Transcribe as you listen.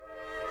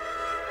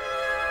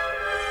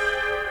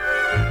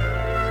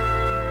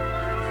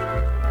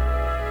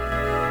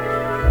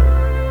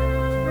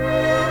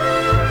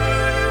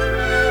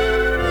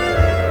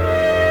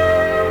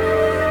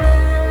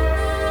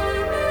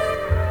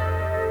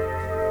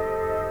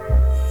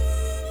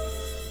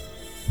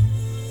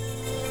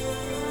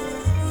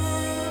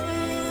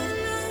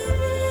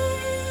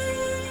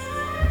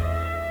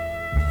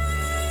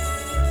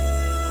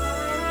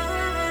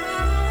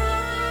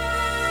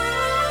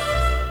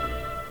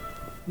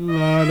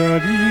La da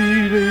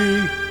dee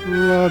dee,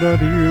 la da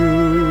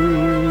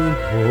doo.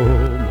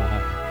 Oh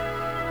my.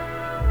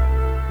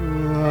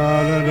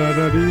 La da da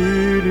da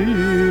dee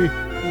dee,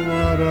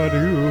 la da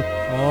doo.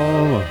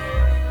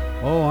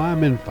 Oh,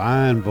 I'm in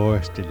fine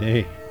voice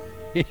today.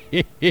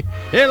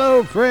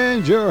 Hello,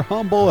 friends. Your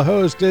humble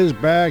host is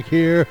back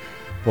here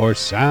for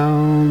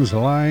Sounds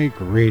Like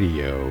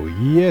Radio.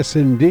 Yes,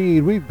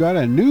 indeed. We've got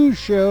a new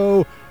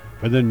show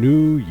for the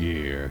new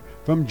year.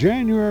 From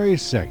January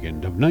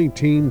 2nd of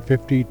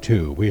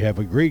 1952, we have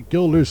a great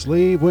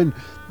Gildersleeve when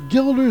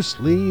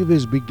Gildersleeve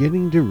is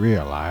beginning to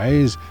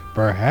realize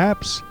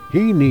perhaps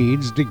he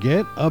needs to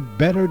get a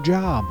better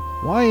job.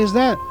 Why is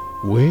that?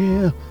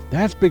 Well,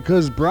 that's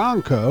because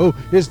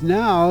Bronco's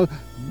now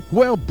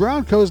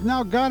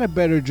got a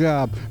better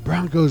job.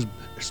 Bronco's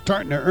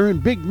starting to earn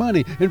big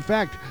money. In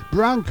fact,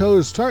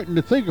 Bronco's starting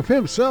to think of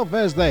himself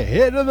as the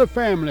head of the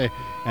family,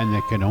 and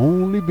there can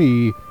only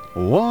be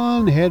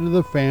one head of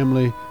the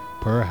family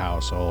per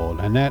household,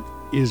 and that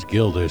is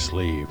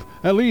Gildersleeve.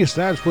 At least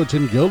that's what's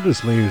in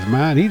Gildersleeve's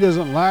mind. He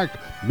doesn't like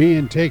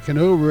being taken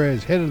over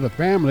as head of the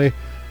family.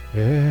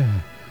 Yeah,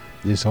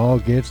 this all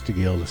gets to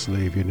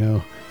Gildersleeve, you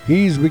know.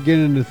 He's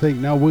beginning to think,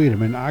 now wait a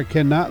minute, I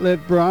cannot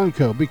let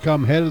Bronco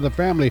become head of the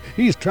family.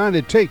 He's trying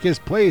to take his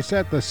place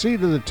at the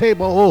seat of the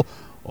table.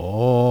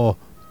 Oh,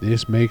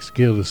 this makes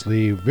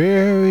Gildersleeve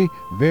very,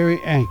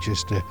 very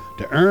anxious to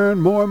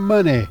earn more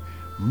money.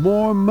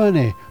 More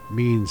money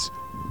means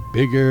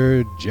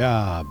bigger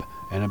job,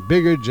 and a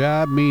bigger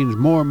job means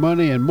more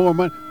money, and more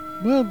money.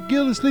 Well,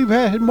 Gildersleeve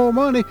had more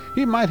money,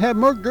 he might have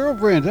more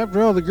girlfriends.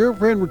 After all, the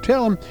girlfriend would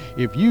tell him,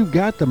 if you've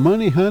got the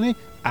money, honey,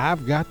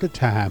 I've got the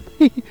time.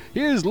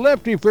 Here's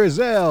Lefty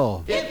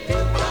Frizzell. If you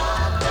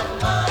got the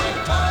money,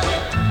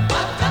 honey,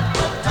 I've got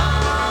the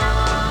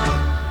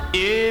time.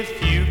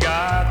 If you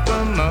got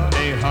the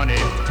money,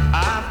 honey,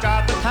 I've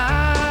got the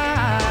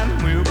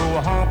time. We'll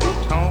go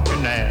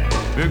honky-tonkin' now,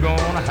 we're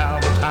gonna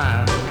have a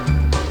time.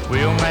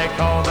 We'll make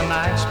all the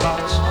night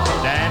spots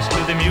dance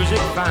to the music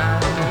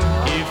fine.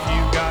 If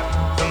you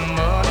got the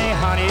money,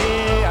 honey,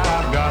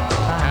 I've got the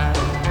time.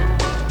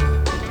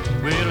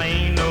 Well,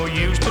 ain't no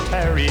use to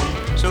tarry,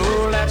 so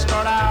let's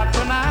start out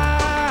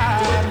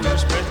tonight. We'll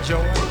spread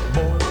joy,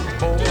 boy,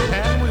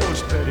 and we'll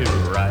spread it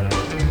right.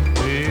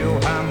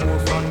 We'll have more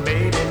fun,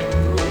 baby,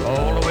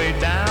 all the way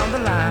down the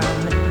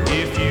line.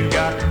 If you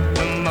got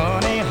the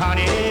money,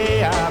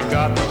 honey, I've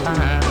got the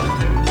time.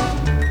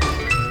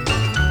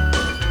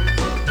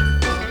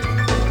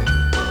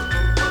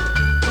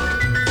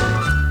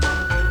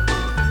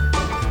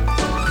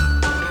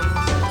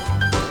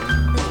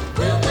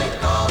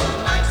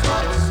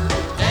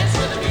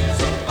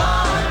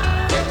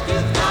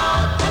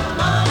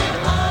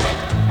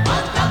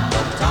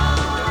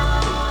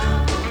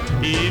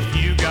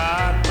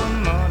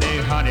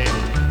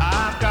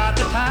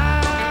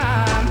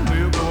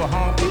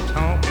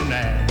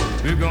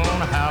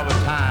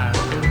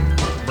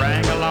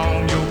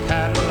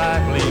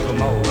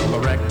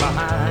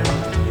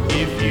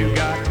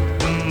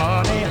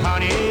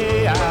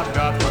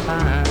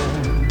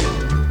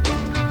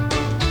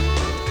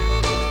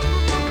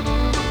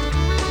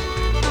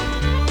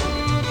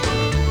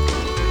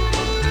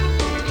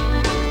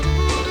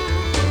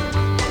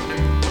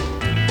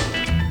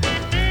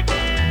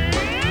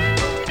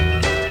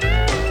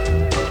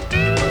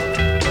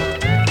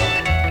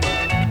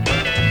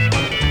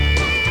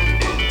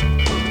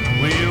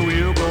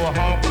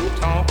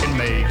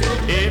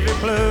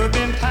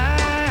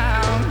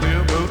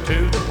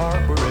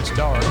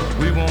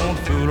 We won't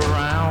fool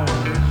around,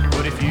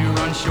 but if you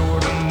run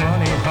short of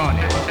money,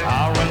 honey,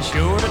 I'll run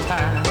short of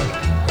time.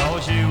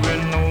 Cause you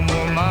with no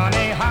more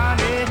money,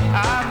 honey,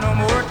 I've no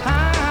more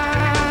time.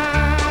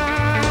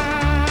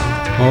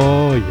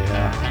 Oh,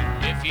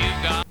 yeah. If you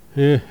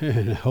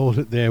got... Hold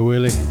it there,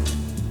 Willie.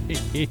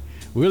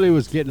 Willie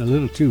was getting a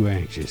little too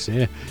anxious.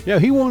 Yeah,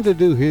 he wanted to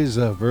do his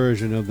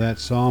version of that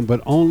song,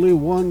 but only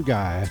one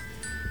guy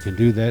can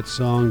do that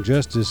song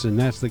justice, and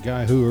that's the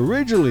guy who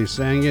originally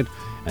sang it,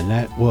 and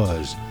that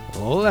was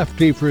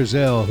Lefty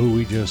Frizzell, who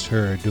we just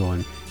heard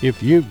doing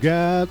If You've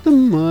Got the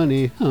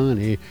Money,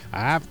 Honey,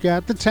 I've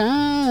Got the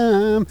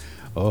Time.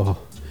 Oh,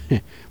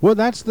 well,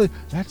 that's the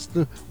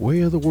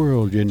way of the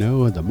world, you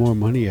know. The more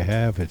money you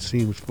have, it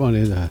seems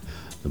funny, the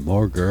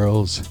more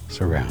girls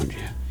surround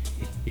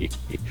you.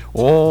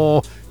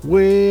 Oh,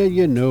 well,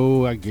 you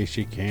know, I guess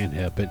you can't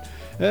help it.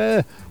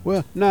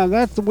 Well, now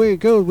that's the way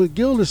it goes with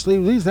Gildersleeve.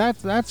 At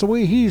least that's the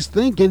way he's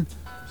thinking.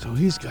 So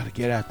he's got to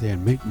get out there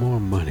and make more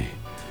money,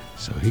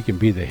 so he can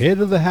be the head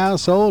of the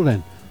household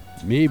and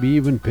maybe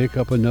even pick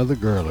up another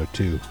girl or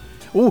two.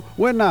 Oh,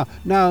 well,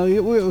 now,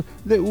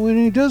 when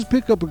he does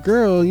pick up a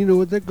girl, you know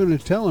what they're going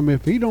to tell him?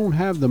 If he don't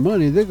have the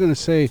money, they're going to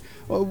say,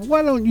 well,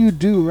 why don't you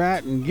do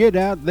right and get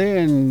out there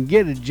and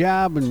get a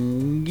job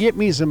and get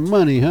me some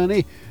money,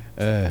 honey?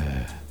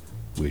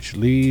 Which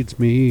leads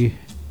me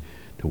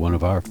to one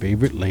of our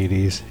favorite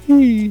ladies,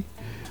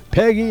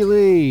 Peggy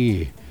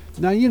Lee.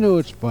 Now, you know,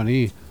 it's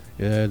funny,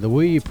 the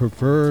way you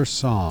prefer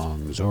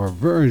songs or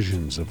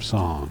versions of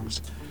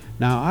songs.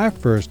 Now, I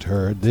first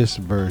heard this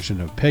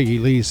version of Peggy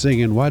Lee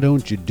singing Why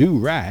Don't You Do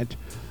Right.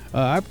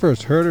 I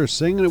first heard her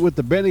singing it with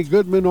the Benny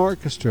Goodman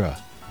Orchestra.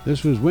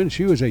 This was when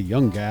she was a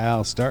young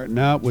gal starting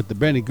out with the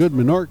Benny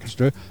Goodman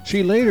Orchestra.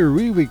 She later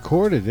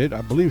re-recorded it.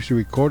 I believe she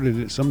recorded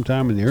it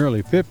sometime in the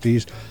early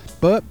 50s.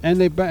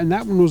 And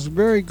that one was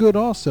very good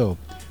also.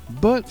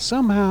 But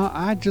somehow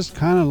I just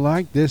kind of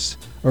like this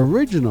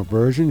original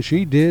version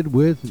she did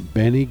with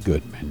Benny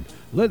Goodman.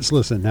 Let's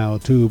listen now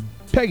to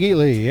Peggy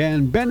Lee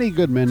and Benny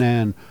Goodman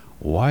and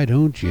Why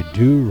Don't You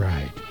Do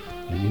Right.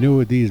 And you know,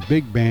 with these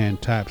big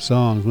band type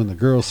songs, when the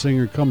girl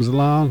singer comes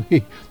along,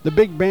 the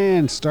big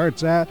band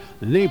starts out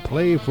and they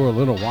play for a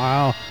little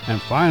while,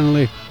 and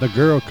finally the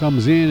girl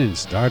comes in and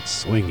starts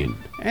swinging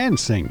and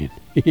singing.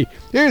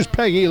 Here's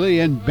Peggy Lee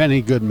and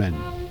Benny Goodman.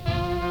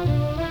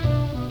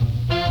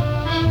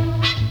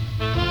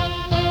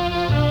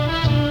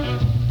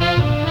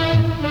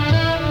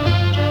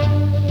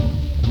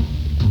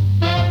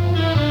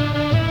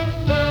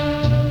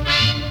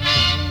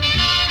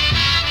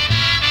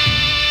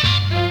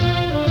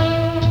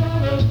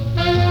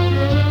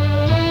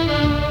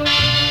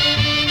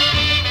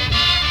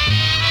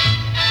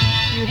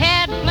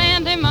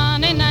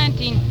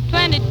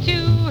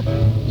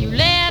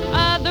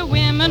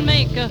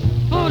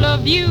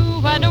 Of you,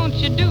 why don't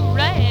you do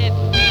right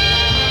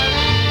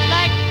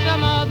like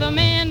some other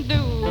men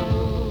do?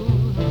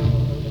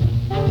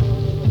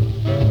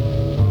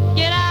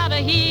 Get out of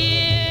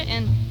here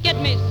and get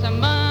me some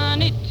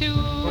money too.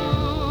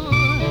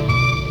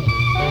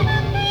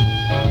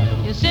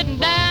 You're sitting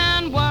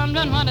down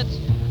wondering what it's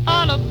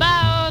all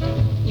about.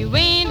 You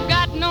ain't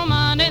got no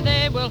money,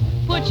 they will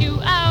put you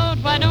out.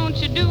 Why don't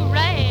you do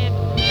right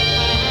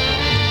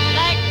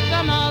like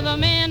some other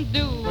men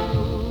do?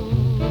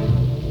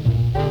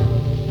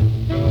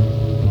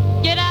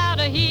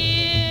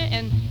 Here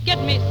and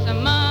get me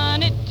some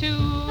money too.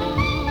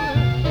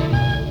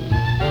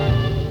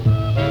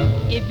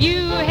 If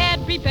you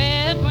had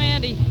prepared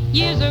 20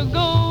 years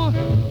ago,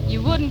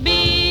 you wouldn't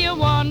be a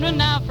wandering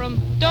now from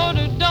door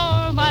to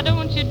door. Why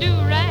don't you do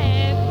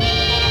right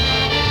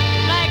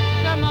like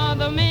some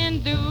other men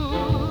do?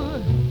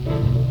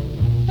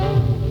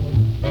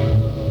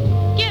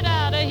 Get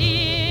out of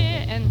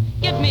here and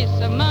get me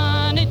some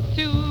money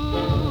too.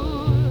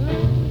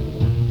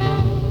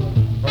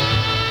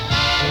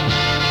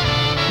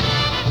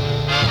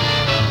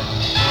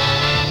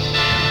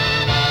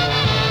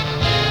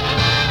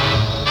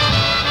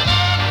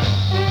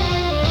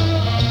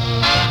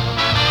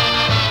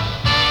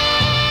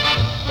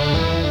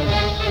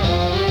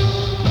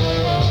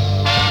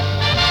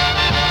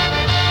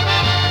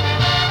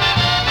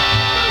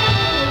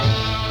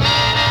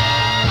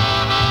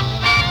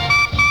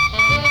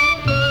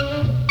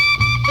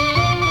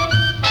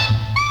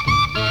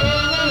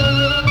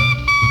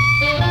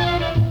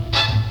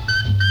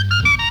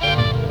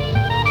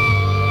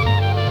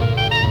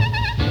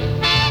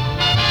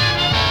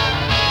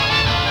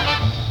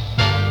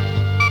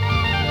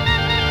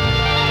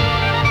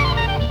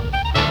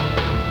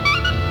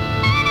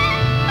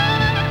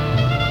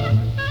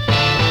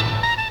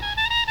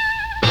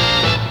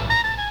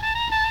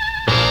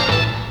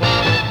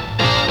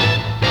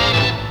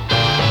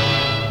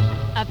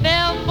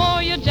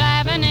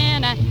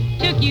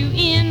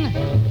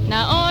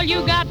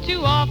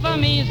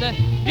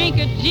 Drink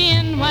a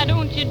gin, why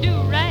don't you do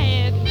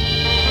right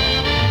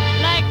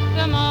like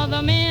some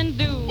other men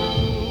do?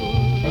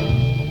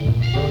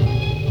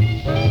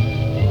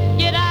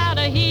 Get out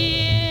of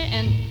here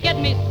and get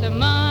me some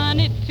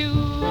money too.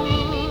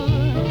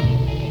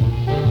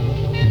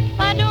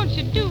 Why don't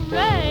you do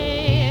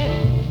right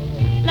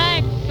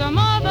like some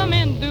other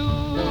men do?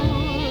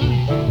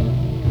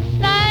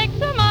 Like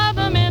some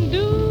other men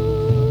do.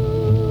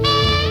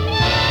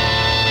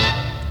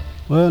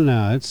 Well,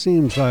 now, it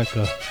seems like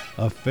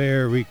a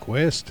fair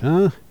request,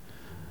 huh?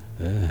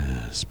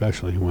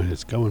 Especially when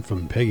it's coming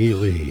from Peggy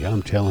Lee.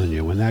 I'm telling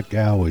you, when that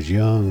gal was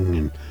young,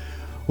 and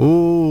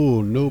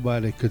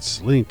nobody could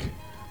slink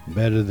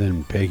better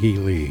than Peggy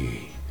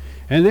Lee.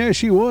 And there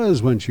she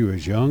was when she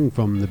was young,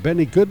 from the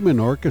Benny Goodman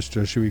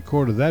Orchestra. She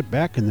recorded that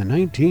back in the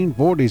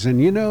 1940s, and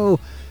you know,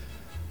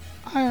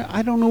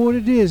 I don't know what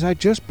it is. I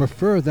just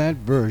prefer that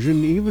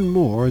version even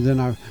more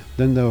than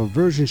the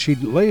version she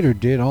later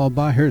did all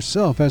by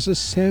herself as a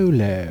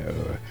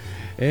solo.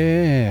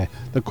 Yeah,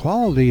 the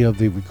quality of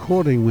the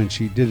recording when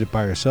she did it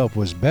by herself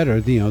was better,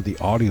 the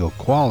audio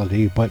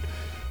quality, but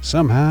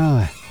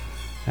somehow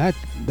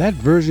that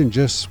version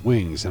just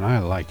swings, and I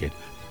like it.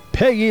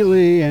 Peggy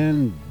Lee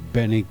and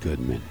Benny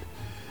Goodman.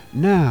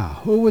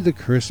 Now, over the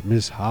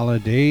Christmas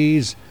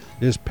holidays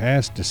this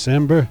past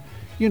December,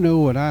 you know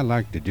what I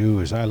like to do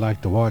is I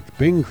like to watch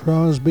Bing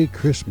Crosby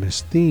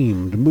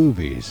Christmas-themed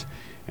movies.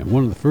 And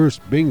one of the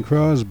first Bing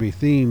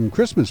Crosby-themed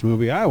Christmas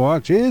movie I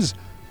watch is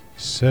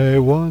Say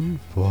One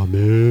For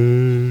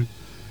Me.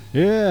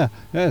 Yeah,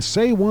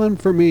 Say One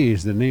For Me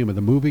is the name of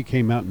the movie.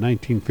 Came out in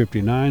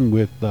 1959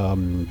 with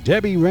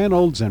Debbie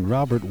Reynolds and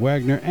Robert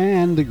Wagner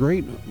and the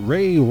great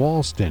Ray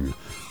Walston.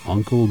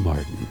 Uncle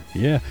Martin.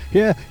 Yeah,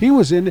 he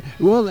was in it.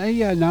 Well,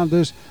 yeah, now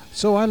there's...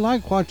 So I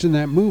like watching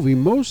that movie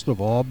most of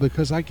all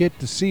because I get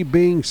to see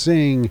Bing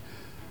sing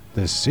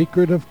The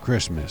Secret of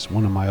Christmas,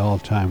 one of my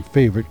all-time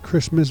favorite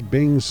Christmas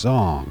Bing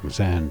songs.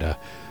 And,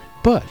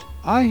 but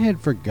I had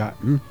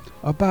forgotten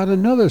about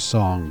another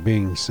song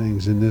Bing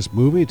sings in this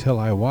movie till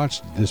I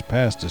watched it this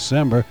past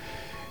December.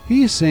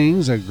 He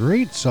sings a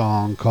great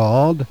song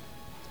called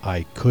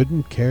I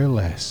Couldn't Care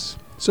Less.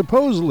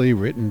 Supposedly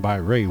written by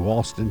Ray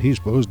Walston. He's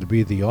supposed to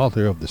be the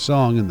author of the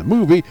song in the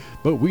movie,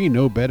 but we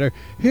know better.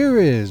 Here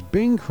is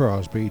Bing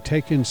Crosby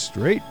taken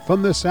straight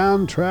from the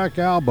soundtrack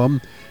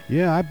album.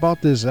 Yeah, I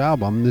bought this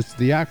album. It's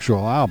the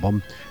actual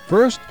album.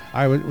 First,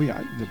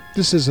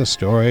 this is a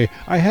story.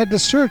 I had to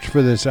search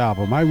for this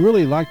album. I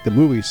really liked the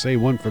movie Say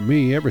One For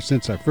Me ever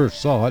since I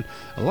first saw it.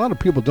 A lot of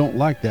people don't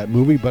like that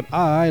movie, but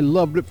I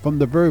loved it from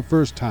the very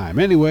first time.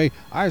 Anyway,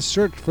 I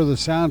searched for the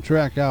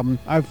soundtrack album.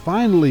 I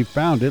finally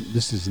found it.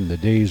 This is in the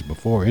days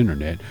before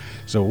internet,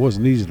 so it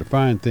wasn't easy to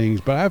find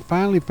things, but I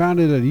finally found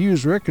it at a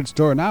used record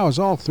store, and I was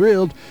all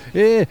thrilled.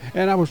 And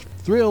I was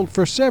thrilled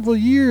for several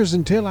years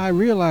until I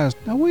realized,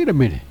 now wait a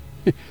minute.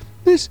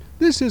 This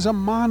is a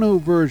mono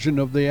version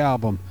of the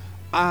album.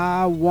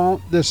 I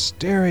want the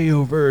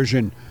stereo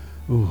version.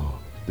 Ooh,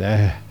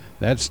 that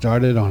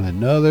started on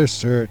another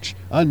search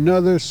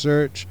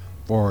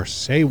for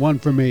Say One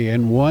For Me.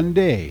 And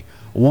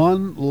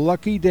one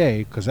lucky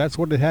day, because that's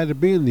what it had to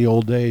be in the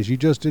old days. You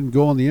just didn't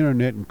go on the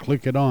internet and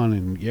click it on,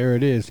 and there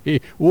it is.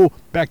 Well,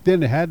 back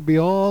then it had to be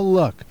all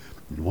luck.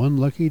 And one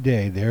lucky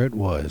day, there it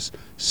was.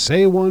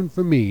 Say One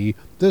For Me,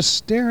 the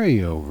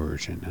stereo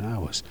version. And I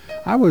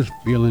was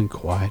feeling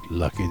quite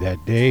lucky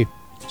that day.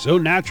 So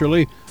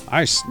naturally,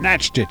 I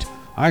snatched it,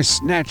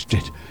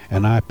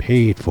 and I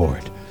paid for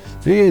it.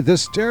 The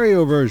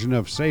stereo version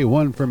of Say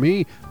One For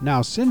Me.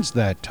 Now, since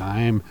that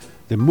time,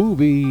 the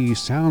movie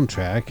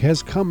soundtrack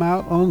has come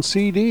out on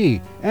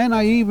CD, and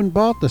I even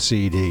bought the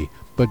CD.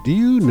 But do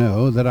you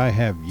know that I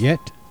have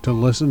yet to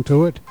listen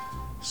to it?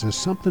 There's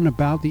something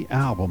about the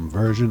album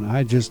version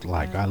I just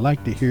like. I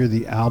like to hear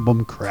the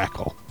album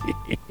crackle.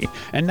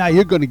 And now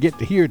you're going to get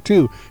to hear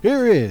too.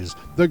 Here is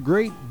the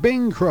great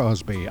Bing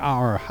Crosby,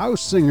 our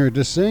house singer,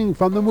 to sing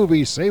from the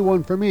movie Say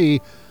One For Me,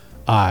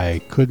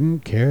 I Couldn't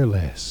Care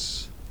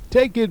Less.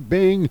 Take it,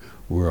 Bing.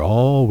 We're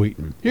all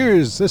waiting.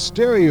 Here's the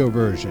stereo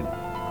version.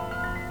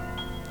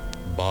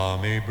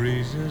 Balmy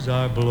breezes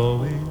are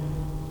blowing,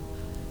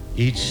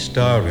 each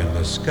star in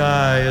the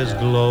sky is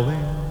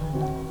glowing,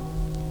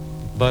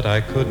 but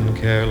I couldn't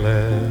care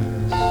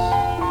less.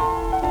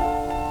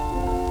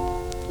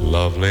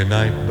 Lovely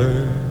night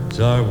birds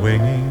are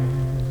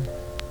winging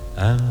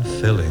and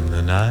filling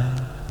the night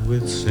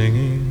with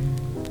singing,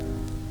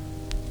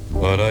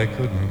 but I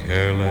couldn't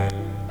care less.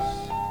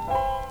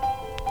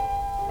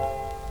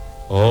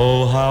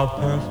 Oh, how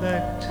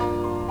perfect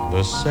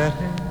the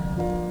setting,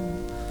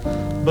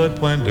 but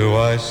when do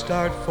I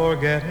start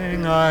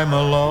forgetting I'm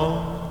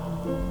alone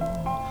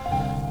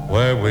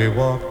where we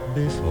walked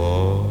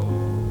before?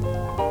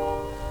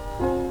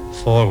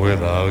 For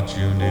without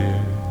you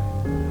near,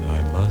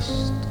 I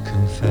must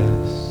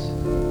confess,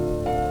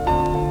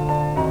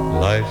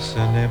 life's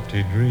an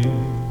empty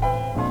dream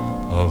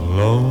of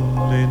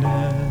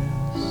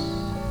loneliness,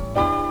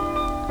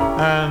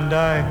 and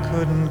I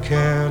couldn't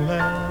care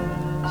less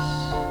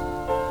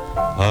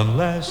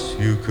unless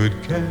you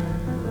could care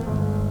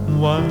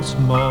once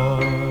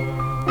more.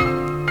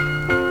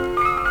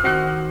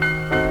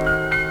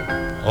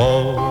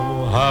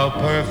 Oh, how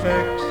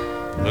perfect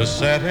the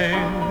setting,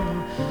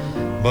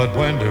 but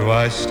when do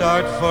I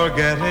start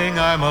forgetting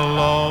I'm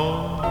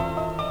alone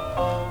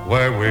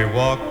where we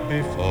walked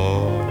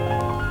before?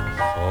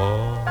 For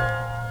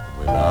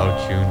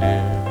without you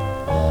near,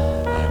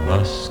 I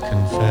must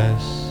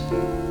confess,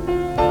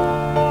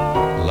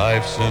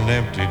 life's an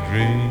empty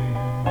dream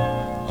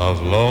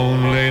of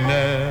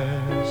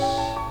loneliness,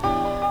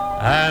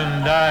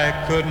 and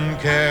I couldn't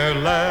care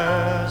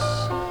less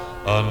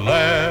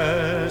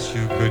unless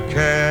you could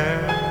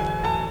care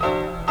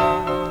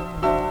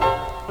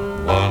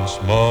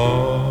once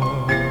more.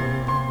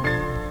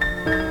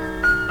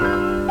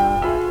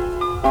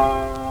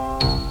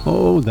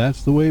 Oh,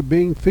 that's the way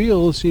Bing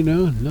feels, you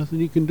know. Nothing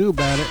you can do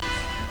about it.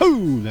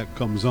 Oh, that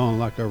comes on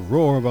like a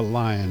roar of a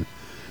lion.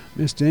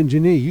 Mr.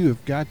 Engineer, you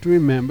have got to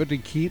remember to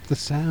keep the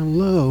sound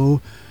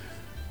low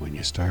when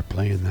you start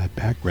playing that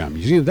background.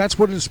 You see, that's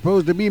what it's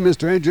supposed to be,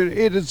 Mr. Engineer.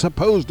 It is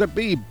supposed to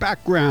be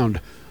background,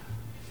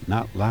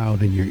 not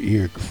loud in your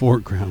ear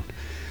foreground.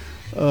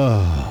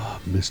 Oh,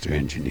 Mr.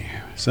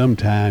 Engineer,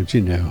 sometimes,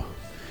 you know.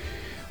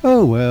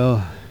 Oh,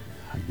 well,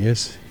 I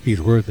guess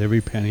he's worth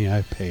every penny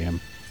I pay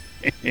him.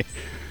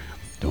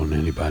 Don't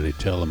anybody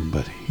tell him,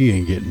 but he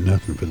ain't getting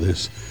nothing for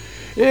this.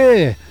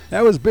 Yeah,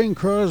 that was Bing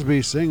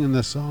Crosby singing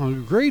the song. A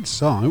great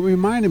song. It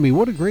reminded me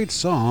what a great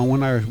song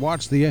when I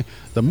watched the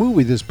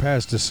movie this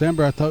past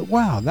December. I thought,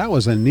 wow, that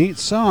was a neat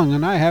song,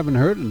 and I haven't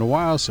heard it in a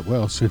while.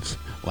 Well, since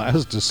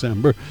last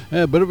December,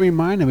 but it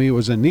reminded me it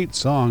was a neat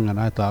song, and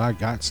I thought I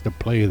got to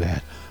play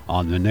that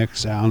on the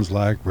next Sounds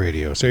Like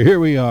Radio. So here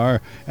we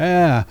are.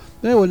 Well,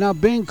 now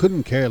Bing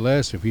couldn't care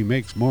less if he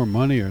makes more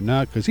money or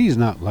not, because he's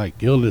not like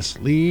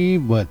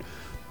Gildersleeve, but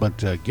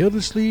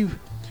Gildersleeve,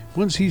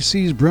 once he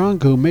sees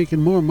Bronco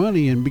making more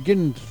money and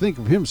beginning to think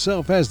of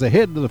himself as the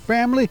head of the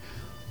family,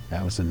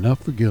 that was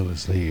enough for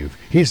Gildersleeve.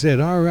 He said,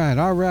 all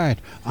right,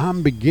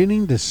 I'm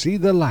beginning to see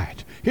the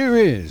light. Here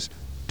is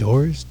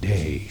Doris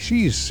Day.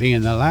 She's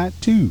seeing the light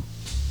too.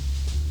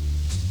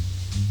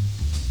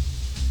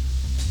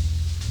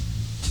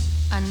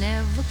 I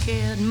never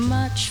cared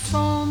much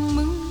for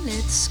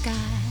moonlit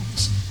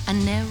skies. I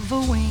never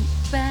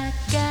winked back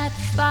at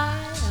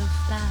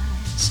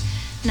fireflies.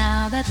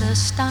 Now that the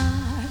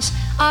stars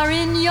are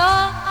in your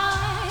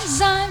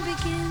eyes, I'm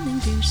beginning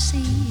to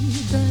see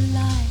the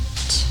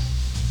light.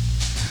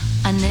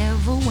 I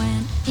never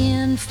went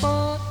in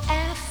for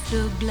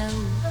afterglow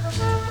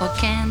or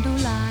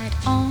candlelight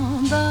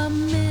on the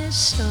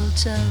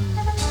mistletoe.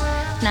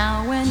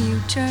 Now when you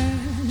turn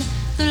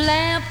the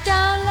lamp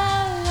down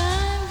low,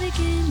 I'm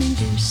beginning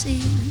to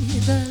see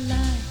the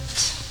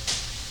light.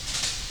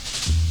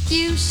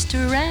 Used to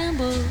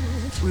ramble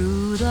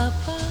through the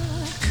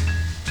park,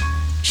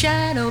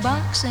 shadow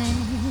boxing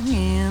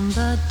in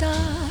the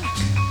dark.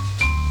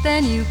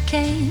 Then you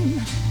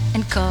came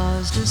and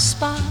caused a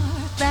spark.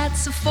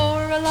 That's a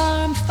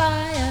 4-alarm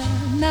fire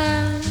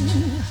now.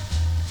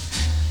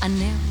 I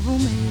never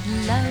made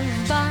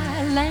love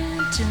by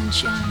lantern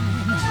shine.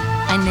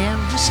 I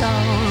never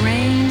saw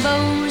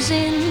rainbows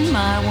in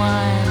my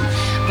wine.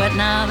 But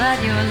now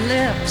that your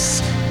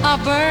lips are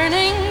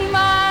burning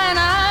mine,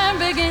 I'm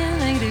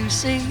beginning to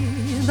see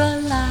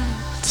the light.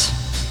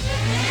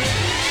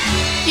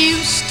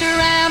 Used to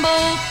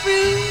ramble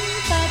through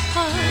the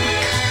park,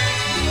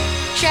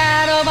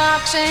 shadow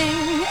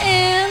boxing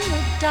in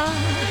the dark.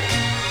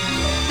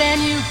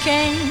 Then you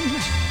came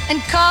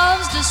and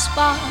caused a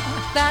spark.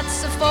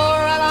 That's a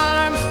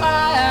 4-alarm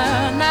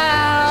fire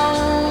now.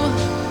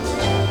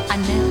 I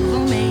never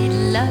made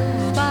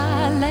love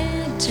by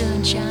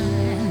lantern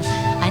shine.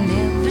 I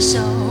never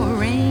saw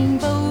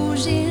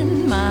rainbows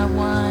in my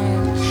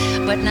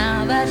wine. But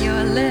now that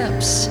your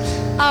lips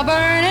are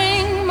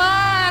burning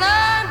mine,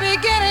 I'm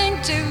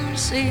beginning to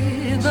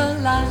see the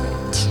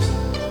light.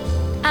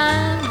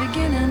 I'm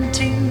beginning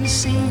to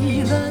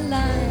see the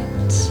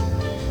light.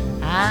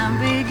 I'm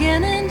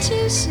beginning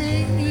to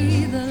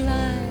see the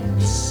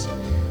lights.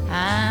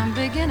 I'm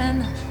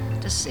beginning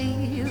to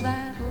see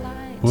that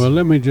light. Well,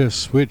 let me just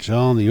switch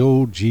on the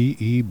old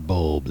GE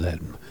bulb.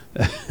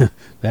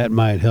 That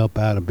might help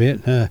out a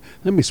bit. Let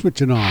me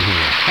switch it on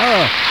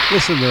here.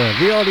 Listen to that.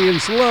 The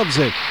audience loves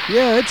it.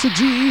 Yeah, it's a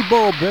GE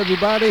bulb,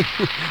 everybody.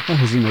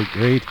 Isn't it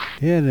great?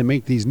 Yeah, they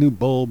make these new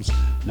bulbs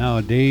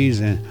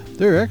nowadays, and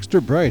they're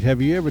extra bright.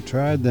 Have you ever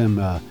tried them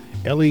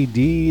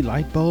LED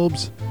light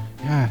bulbs?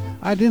 Yeah,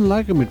 I didn't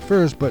like them at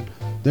first, but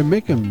they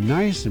make them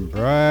nice and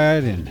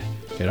bright, and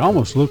it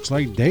almost looks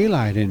like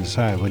daylight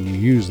inside when you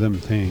use them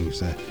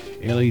things,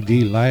 LED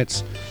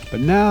lights. But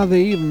now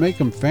they even make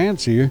them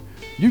fancier.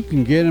 You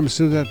can get them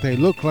so that they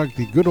look like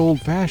the good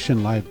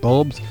old-fashioned light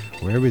bulbs,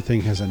 where everything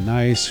has a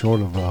nice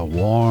sort of a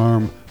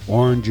warm,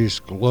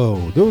 orangish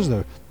glow. Those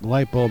are the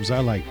light bulbs I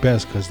like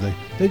best because they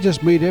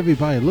just made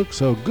everybody look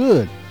so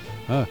good.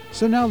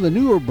 So now the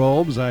newer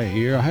bulbs I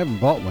haven't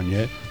bought one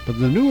yet, but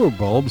the newer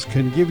bulbs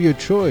can give you a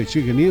choice.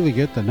 You can either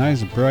get the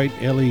nice bright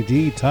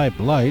LED type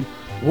light,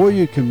 or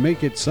you can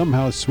make it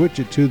somehow switch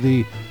it to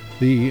the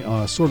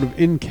sort of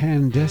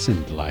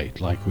incandescent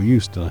light like we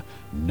used to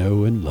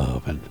know and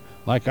love, and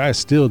like I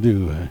still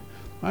do.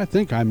 I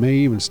think I may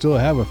even still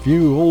have a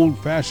few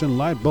old-fashioned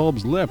light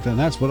bulbs left, and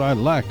that's what I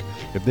like.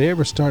 If they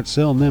ever start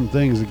selling them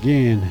things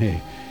again, hey,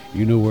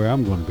 you know where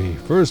I'm going to be.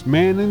 First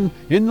man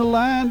in the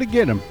line to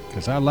get them,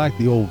 because I like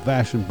the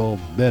old-fashioned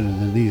bulbs better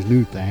than these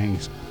new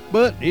things.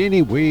 But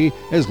anyway,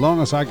 as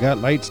long as I got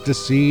lights to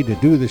see to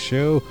do the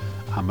show,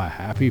 I'm a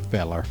happy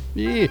feller.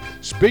 Yeah,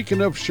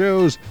 speaking of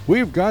shows,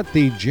 we've got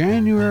the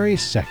January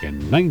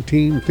 2nd,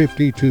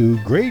 1952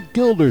 Great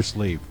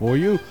Gildersleeve for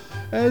you,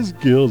 as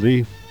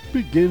Gildy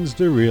begins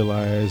to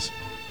realize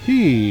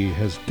he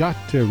has got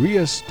to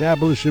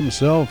reestablish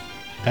himself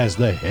as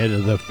the head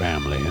of the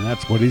family, and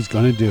that's what he's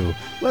going to do.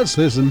 Let's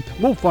listen.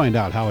 We'll find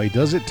out how he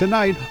does it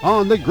tonight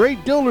on the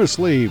Great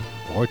Gildersleeve,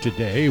 or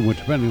today,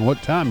 depending on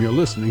what time you're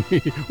listening.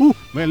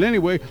 Well,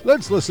 anyway,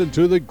 let's listen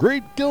to the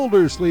Great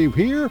Gildersleeve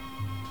here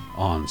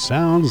on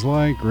Sounds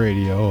Like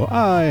Radio.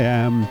 I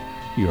am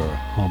your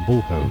humble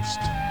host.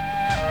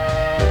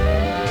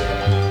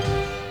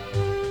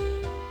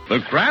 The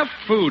Kraft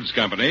Foods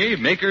Company,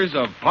 makers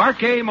of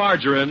Parquet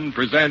Margarine,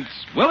 presents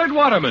Willard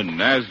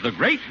Waterman as the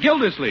Great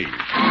Gildersleeve.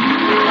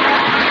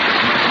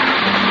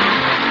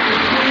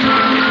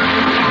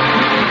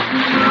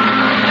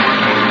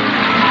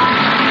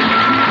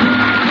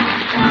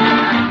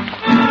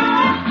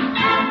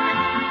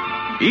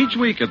 Each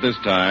week at this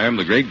time,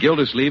 the Great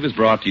Gildersleeve is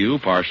brought to you,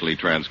 partially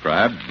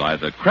transcribed, by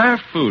the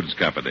Kraft Foods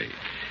Company.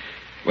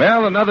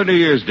 Well, another New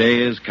Year's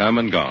Day is come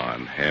and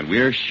gone, and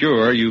we're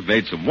sure you've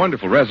made some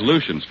wonderful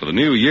resolutions for the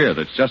new year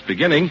that's just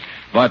beginning,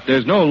 but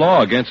there's no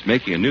law against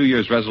making a New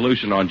Year's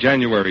resolution on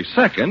January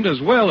 2nd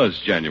as well as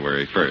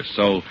January 1st.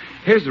 So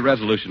here's the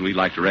resolution we'd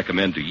like to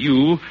recommend to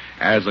you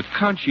as a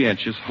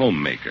conscientious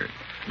homemaker.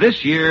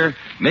 This year,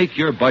 make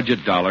your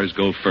budget dollars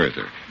go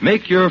further.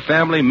 Make your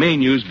family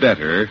menus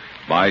better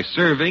by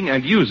serving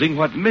and using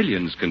what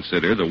millions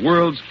consider the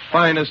world's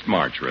finest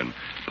margarine,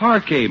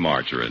 Parquet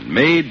margarine,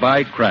 made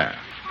by Kraft.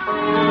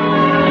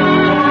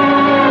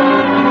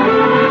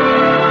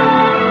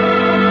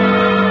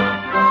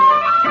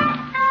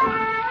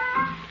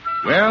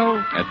 Well,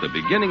 at the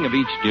beginning of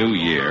each new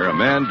year, a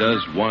man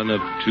does one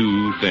of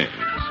two things.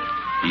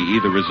 He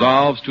either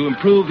resolves to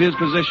improve his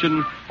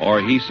position,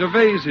 or he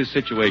surveys his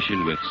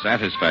situation with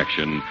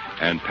satisfaction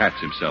and pats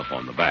himself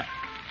on the back.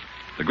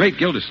 The Great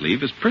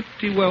Gildersleeve is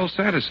pretty well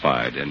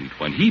satisfied, and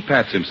when he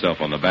pats himself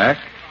on the back,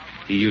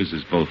 he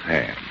uses both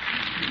hands.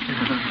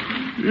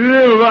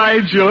 Oh,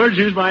 by George,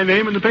 here's my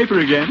name in the paper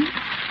again.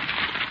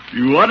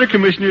 Water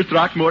Commissioner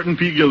Throckmorton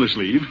P.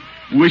 Gildersleeve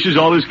wishes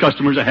all his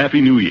customers a happy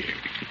new year.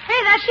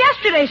 Hey, that's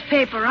yesterday's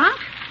paper, Unc.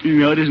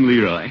 No, it isn't,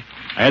 Leroy.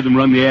 I had them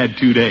run the ad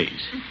 2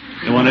 days.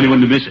 I don't want anyone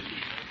to miss it.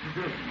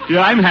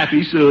 Yeah, I'm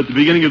happy, so at the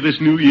beginning of this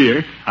new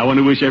year, I want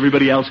to wish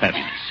everybody else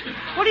happiness.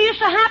 What are you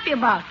so happy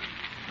about?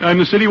 I'm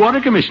the city water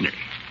commissioner.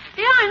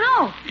 Yeah, I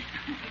know.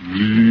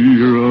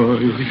 Leroy.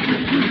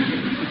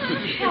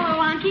 Hello,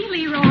 Unky.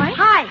 Leroy.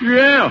 Hi.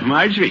 Yeah,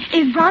 Marjorie.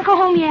 Is Bronco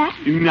home yet?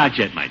 Not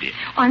yet, my dear.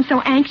 Oh, I'm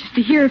so anxious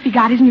to hear if he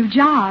got his new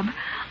job.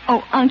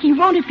 Oh, Unky,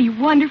 won't it be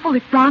wonderful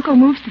if Bronco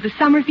moves to the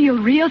Summerfield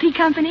Realty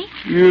Company?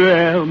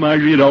 Well,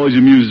 Marjorie, it always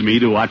amuses me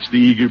to watch the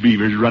eager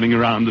beavers running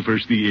around the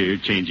first of the year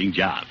changing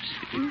jobs.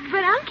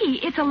 But,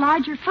 Unky, it's a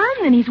larger firm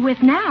than he's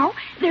with now.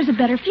 There's a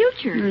better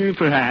future.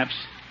 Perhaps.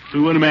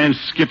 But when a man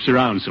skips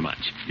around so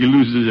much, he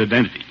loses his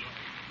identity.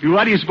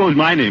 Why do you suppose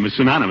my name is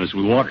synonymous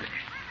with water?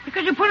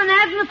 Because you put an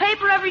ad in the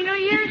paper every New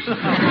Year's?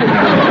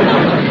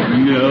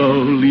 No,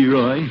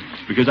 Leroy.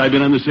 It's because I've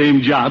been on the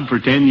same job for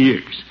 10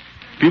 years.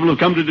 People have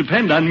come to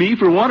depend on me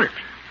for water.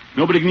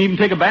 Nobody can even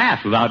take a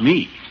bath without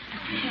me.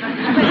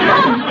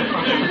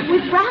 But,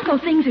 with Bronco,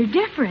 things are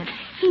different.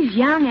 He's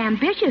young,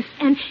 ambitious,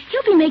 and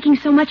he'll be making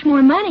so much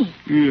more money.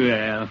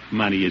 Well,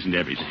 money isn't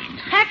everything.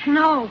 Heck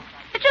no.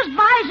 It just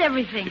buys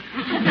everything.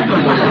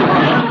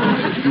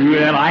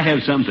 Well, I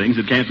have some things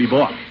that can't be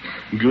bought.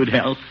 Good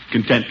health,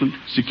 contentment,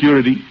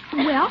 security.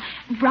 Well,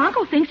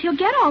 Bronco thinks he'll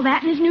get all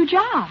that in his new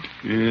job.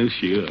 Yeah,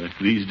 sure.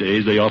 These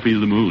days, they offer you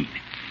the moon.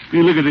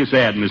 You look at this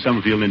ad in the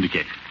Summerfield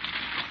Indicator.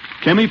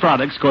 Chemi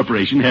Products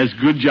Corporation has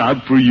good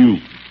job for you.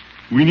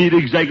 We need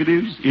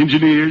executives,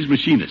 engineers,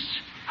 machinists.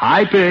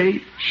 High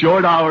pay,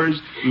 short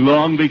hours,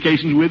 long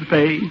vacations with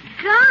pay.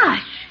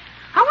 Gosh.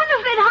 I wonder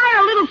if they'd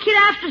hire a little kid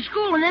after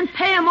school and then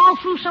pay him all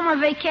through summer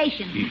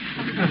vacation.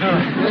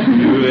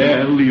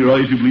 Well,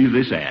 Leroy, if you believe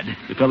this ad,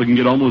 the fellow can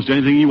get almost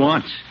anything he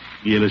wants.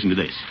 Here, listen to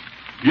this.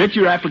 Get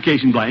your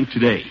application blank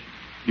today.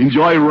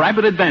 Enjoy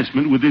rapid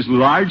advancement with this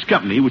large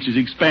company which is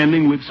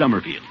expanding with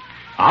Summerfield.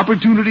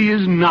 Opportunity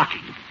is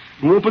knocking.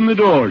 Open the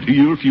door to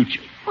your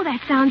future. Well, that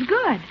sounds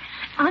good.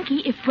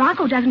 Unky, if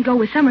Bronco doesn't go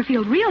with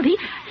Summerfield Realty,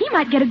 he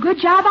might get a good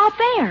job out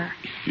there.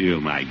 Oh,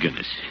 my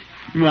goodness.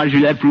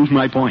 Marjorie, that proves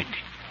my point.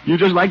 You're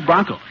just like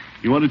Bronco.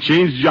 You want to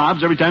change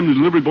jobs every time the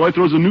delivery boy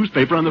throws a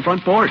newspaper on the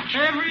front porch.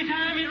 Every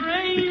time it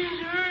rains.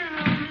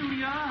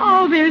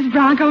 Oh, there's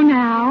Bronco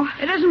now.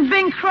 It isn't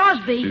Bing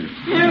Crosby.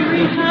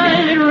 Every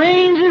time it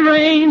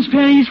rains,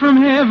 pennies from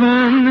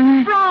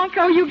heaven.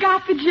 Bronco, you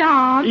got the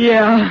job.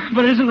 Yeah,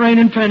 but it isn't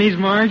raining pennies,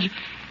 Marge.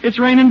 It's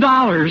raining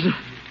dollars.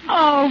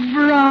 Oh,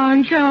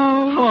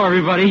 Bronco. Hello,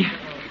 everybody.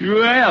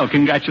 Well,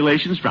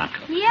 congratulations, Bronco.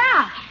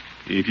 Yeah.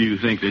 If you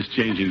think this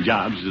changing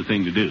jobs is the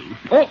thing to do.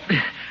 Oh,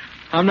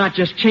 I'm not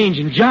just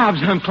changing jobs.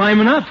 I'm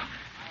climbing up.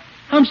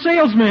 I'm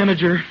sales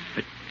manager.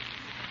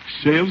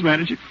 Sales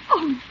manager?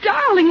 Oh,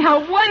 darling, how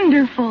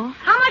wonderful.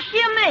 How much do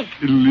you make?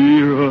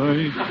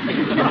 Leroy.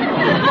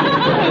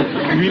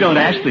 We don't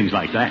ask things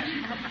like that.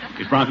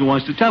 If Bronco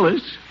wants to tell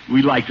us,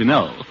 we'd like to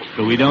know,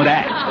 but we don't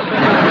ask.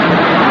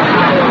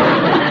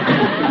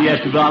 He has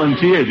to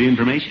volunteer the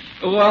information.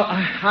 Well,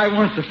 I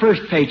want the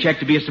first paycheck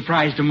to be a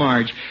surprise to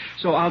Marge,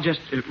 so I'll just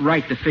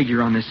write the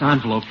figure on this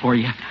envelope for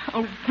you.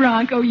 Oh,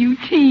 Bronco, you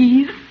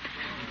tease.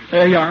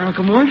 There you are,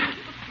 Uncle Mort.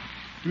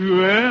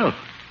 Well,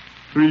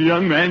 for a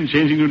young man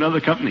changing to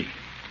another company,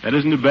 that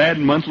isn't a bad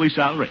monthly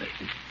salary.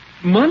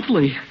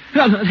 Monthly?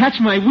 That's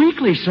my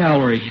weekly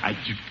salary.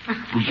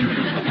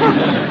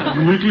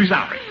 Weekly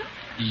salary.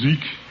 Zeke.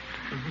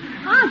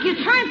 Unc, you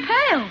turned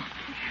pale.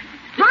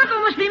 Bronco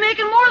must be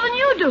making more than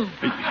you do.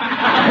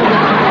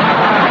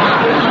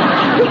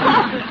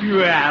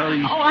 Well,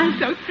 Oh, I'm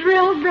so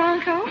thrilled,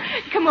 Bronco.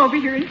 Come over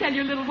here and tell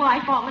your little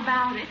wife all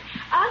about it.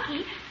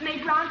 Unky, may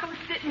Bronco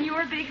sit in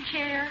your big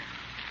chair?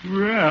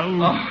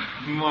 well. Oh,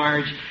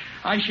 Marge,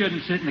 I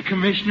shouldn't sit in the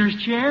commissioner's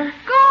chair.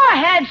 Go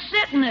ahead,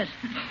 sit in it.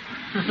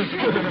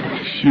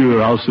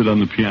 Sure, I'll sit on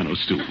the piano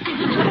stool.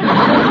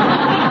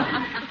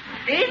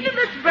 Evening,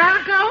 Mr.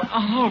 Bronco.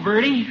 Oh,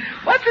 Bertie.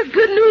 What's the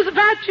good news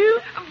about you?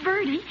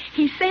 Bertie,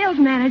 he's sales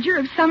manager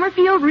of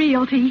Summerfield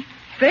Realty.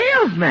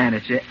 Sales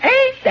manager.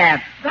 Ain't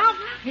that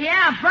something?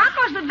 Yeah,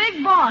 Bronco's the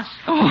big boss.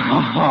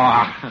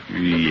 Oh,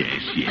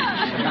 yes.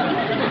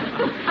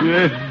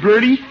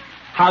 Bertie,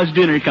 how's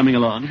dinner coming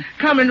along?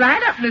 Coming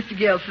right up, Mr.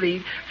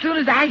 Gildersleeve. Soon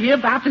as I hear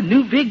about the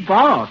new big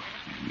boss.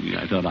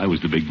 Yeah, I thought I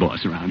was the big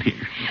boss around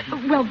here.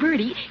 Well,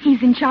 Bertie,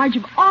 he's in charge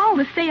of all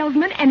the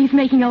salesmen, and he's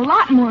making a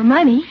lot more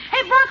money.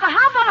 Hey, Bronco,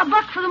 how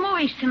about $1 for the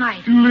movies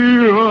tonight?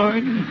 Leroy,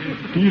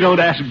 you don't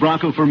ask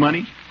Bronco for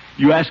money.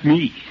 You ask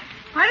me.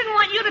 I didn't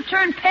want you to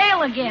turn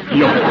pale again.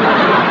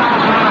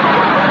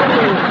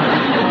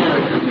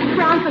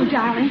 Bronco,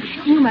 darling,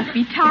 you must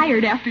be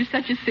tired after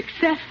such a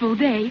successful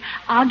day.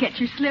 I'll get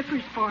your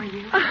slippers for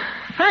you.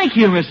 Thank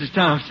you, Mrs.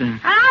 Thompson.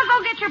 And I'll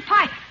go get your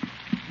pipe.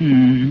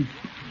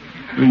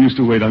 They used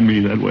to wait on me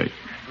that way.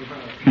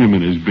 Him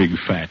and his big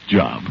fat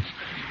job.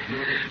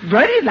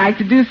 Bertie'd like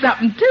to do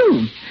something,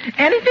 too.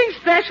 Anything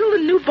special the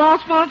new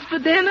boss wants for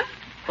dinner?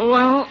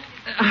 Well,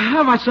 how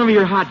about some of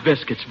your hot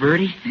biscuits,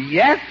 Bertie?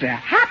 Yes, sir.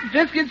 Hot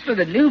biscuits for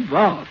the new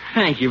boss.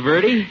 Thank you,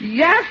 Bertie.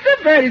 Yes, sir.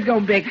 Bertie's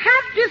going to bake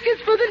hot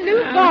biscuits for the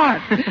new boss.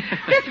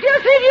 Mr.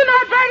 Gildersleeve, you know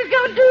what Bertie's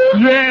going to do?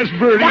 Yes,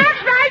 Bertie.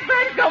 That's right.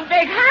 Bertie's going to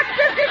bake hot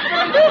biscuits for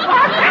the new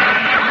boss.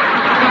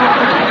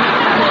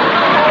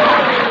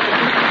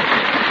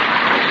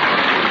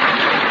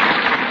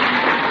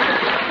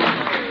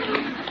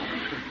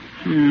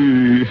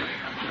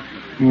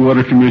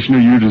 Water Commissioner,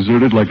 you're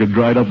deserted like a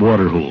dried-up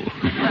water hole.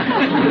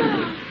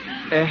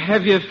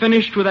 Have you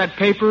finished with that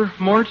paper,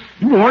 Mort?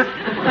 Mort?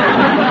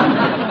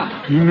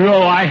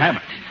 No, I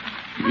haven't.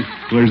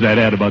 Where's that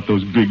ad about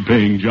those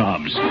big-paying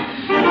jobs?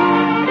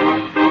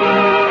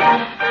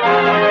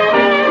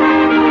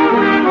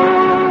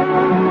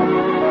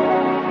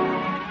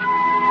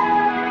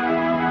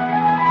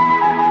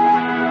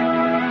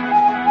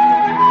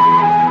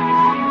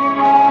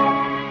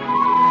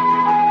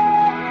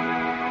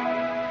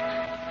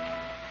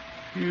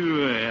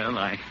 Well,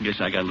 I guess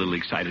I got a little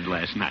excited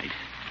last night.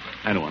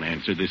 I don't want to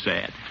answer this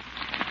ad.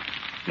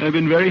 I've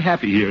been very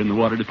happy here in the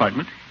water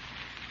department.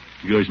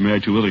 George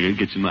Terwilliger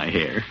gets in my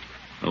hair,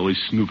 always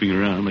snooping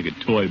around like a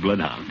toy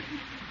bloodhound.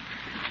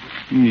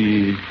 Let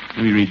me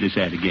read this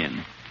ad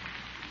again.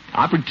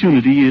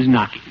 Opportunity is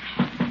knocking.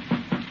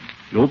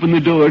 Open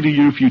the door to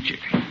your future.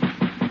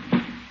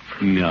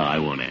 No, I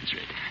won't answer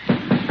it.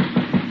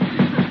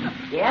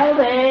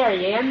 Gildy, are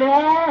you in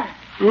there?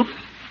 Oop,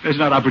 that's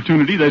not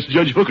opportunity, that's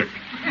Judge Hooker.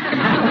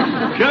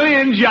 Come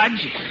in,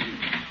 Judge.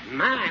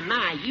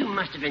 My, you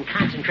must have been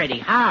concentrating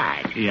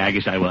hard. Yeah, I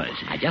guess I was.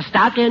 I just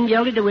stopped in,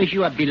 Gildy, to wish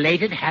you a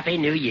belated Happy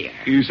New Year.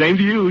 Same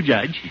to you,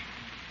 Judge.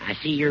 I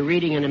see you're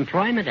reading an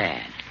employment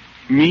ad.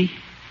 Me?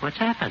 What's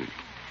happened?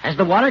 Has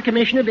the water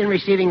commissioner been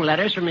receiving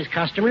letters from his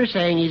customers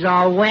saying he's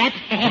all wet?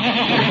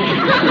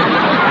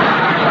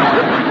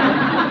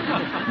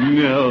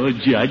 No,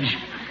 Judge.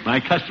 My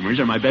customers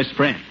are my best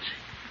friends.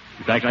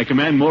 In fact, I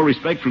command more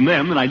respect from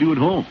them than I do at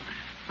home.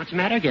 What's the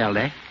matter,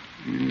 Gildy?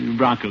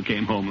 Bronco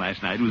came home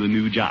last night with a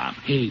new job.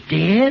 He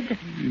did?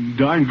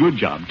 Darn good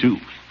job, too.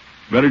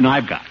 Better than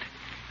I've got.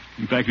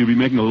 In fact, he'll be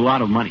making a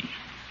lot of money.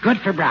 Good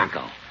for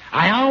Bronco.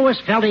 I always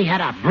felt he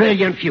had a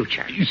brilliant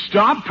future.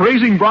 Stop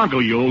praising Bronco,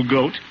 you old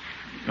goat.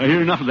 I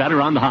hear enough of that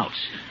around the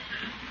house.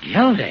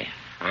 Gildy,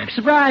 I'm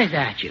surprised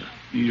at you.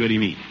 What do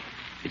you mean?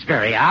 It's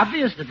very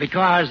obvious that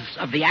because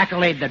of the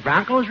accolade that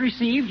Bronco's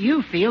received,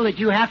 you feel that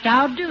you have to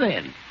outdo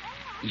him.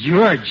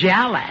 You're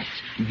jealous.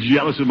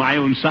 Jealous of my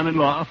own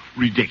son-in-law?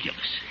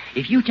 Ridiculous.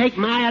 If you take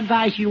my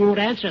advice, you won't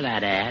answer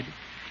that ad.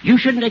 You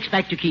shouldn't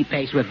expect to keep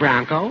pace with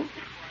Bronco.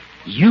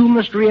 You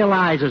must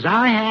realize, as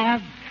I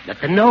have,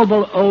 that the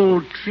noble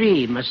old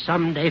tree must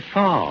someday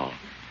fall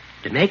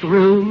to make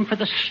room for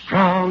the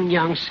strong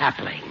young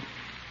sapling.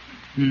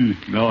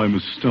 Now I'm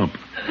a stump.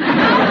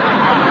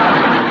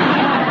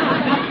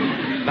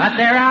 But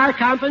there are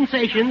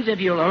compensations if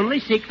you'll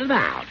only seek them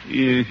out.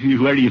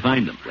 Where do you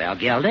find them? Well,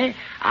 Gildy,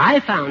 I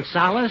found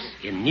solace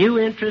in new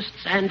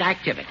interests and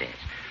activities.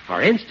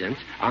 For instance,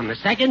 on the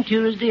second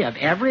Tuesday of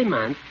every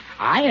month,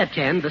 I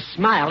attend the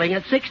Smiling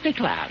at 60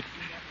 Club.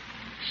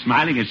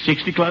 Smiling at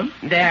 60 Club?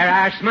 There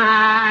are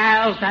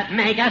smiles that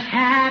make us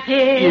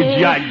happy.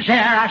 Judge.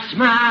 There are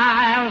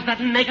smiles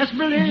that make us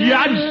blue.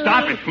 Judge,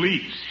 stop it,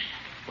 please.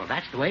 Well,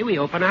 that's the way we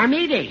open our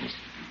meetings.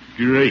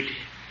 Great.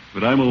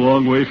 But I'm a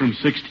long way from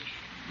 60.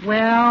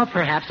 Well,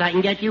 perhaps I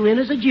can get you in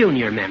as a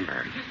junior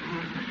member.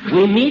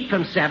 We meet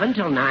from 7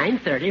 till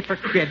 9:30 for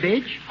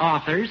cribbage,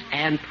 authors,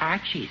 and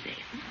parcheesi.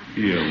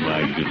 Yeah,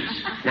 my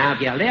goodness. Now,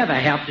 Gildy, have I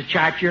helped to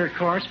chart your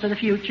course for the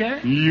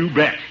future? You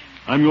bet.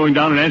 I'm going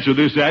down and answer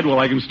this ad while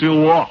I can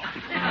still walk.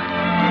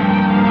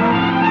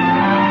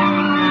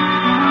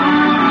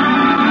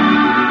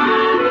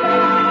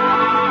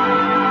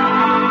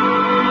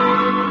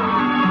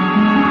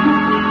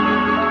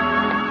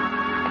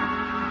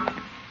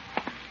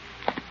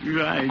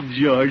 Right,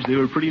 George, they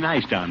were pretty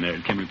nice down there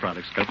at Chemical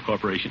Products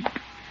Corporation.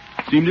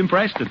 Seemed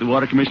impressed that the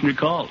water commissioner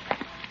called.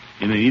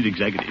 And they need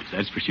executives,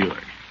 that's for sure.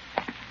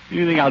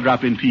 You think I'll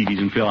drop in Peavy's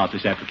and fill out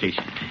this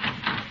application?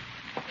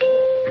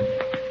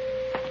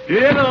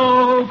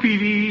 Hello,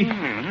 Peavy.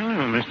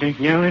 Hello, Mr.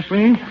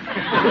 Gildersleeve.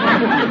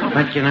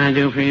 What can I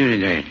do for you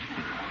today?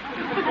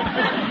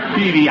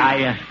 Peavy,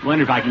 I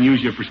wonder if I can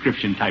use your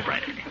prescription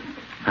typewriter.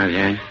 How's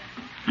that?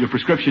 Your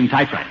prescription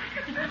typewriter.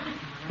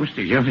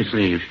 Mr.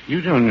 Gildersleeve,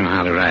 you don't know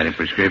how to write a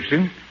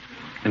prescription.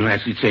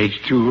 Unless it's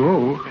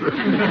H2O.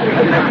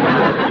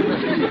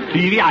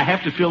 Peavy, I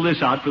have to fill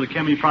this out for the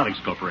Chemi Products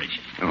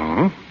Corporation.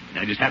 Oh?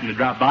 I just happened to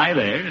drop by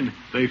there, and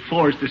they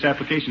forced this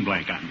application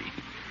blank on me.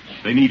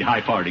 They need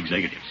high-powered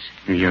executives.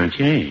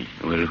 Okay.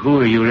 Well,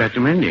 who are you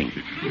recommending?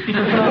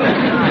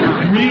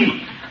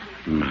 Me.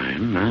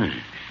 My.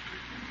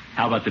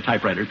 How about the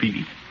typewriter,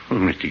 Peavy? Well,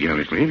 Mr.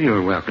 Gildersleeve,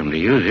 you're welcome to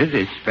use it.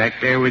 It's back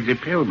there with the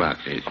pill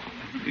boxes.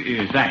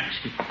 Thanks.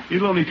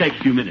 It'll only take a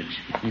few minutes.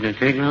 It'll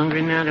take longer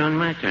than that on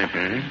my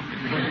typewriter.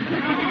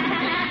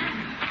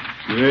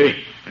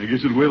 Hey, I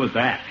guess it will at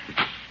that.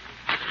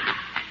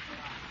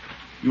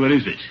 What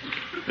is this?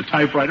 A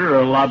typewriter or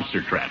a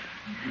lobster trap?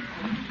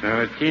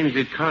 So it seems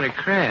it caught a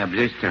crab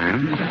this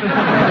time.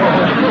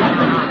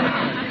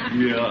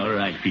 Yeah, all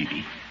right,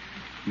 Peavy.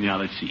 Now,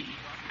 let's see.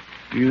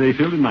 They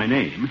filled in my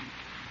name.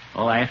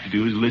 All I have to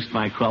do is list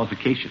my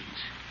qualifications.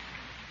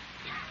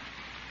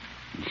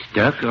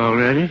 Stuck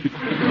already?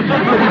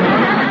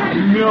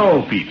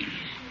 No, Peavy.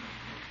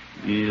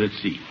 Let's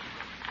see.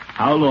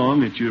 How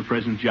long at your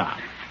present job?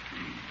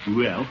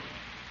 Well,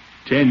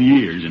 10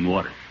 years in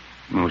water.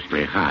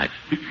 Mostly hot.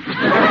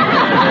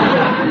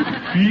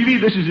 Peavy,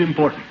 this is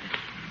important.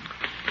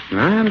 Well,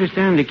 I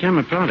understand the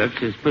Chemi Products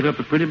has put up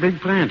a pretty big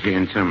plant here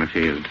in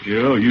Summerfield.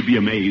 Oh, you'd be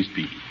amazed,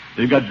 Peavy.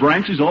 They've got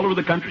branches all over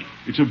the country.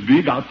 It's a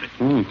big outfit.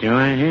 So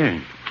I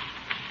hear.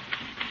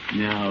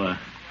 Now,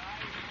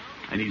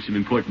 I need some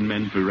important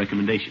men for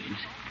recommendations.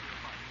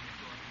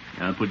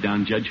 I'll put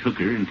down Judge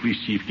Hooker and Police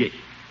Chief Gate.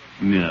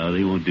 No,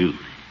 they won't do.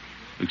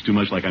 Looks too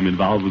much like I'm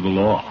involved with the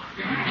law.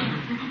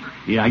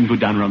 Yeah, I can put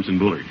down Rumson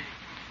Bullard.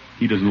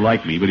 He doesn't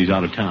like me, but he's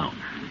out of town.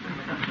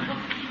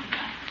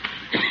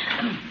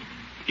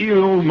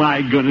 Oh,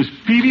 my goodness.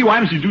 Peavy, why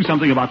don't you do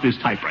something about this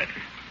typewriter?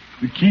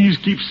 The keys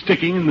keep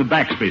sticking and the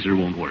backspacer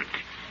won't work.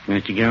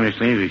 Mr.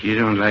 Gildersleeve, if you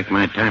don't like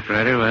my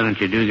typewriter, why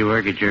don't you do the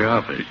work at your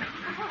office?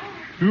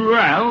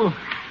 Well...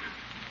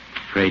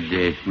 Afraid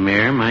the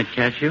mayor might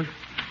catch you?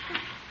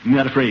 I'm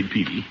not afraid,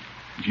 Peavy.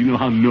 But you know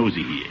how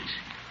nosy he is.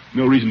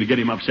 No reason to get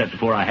him upset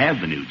before I have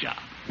the new job.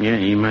 Yeah,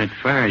 he might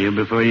fire you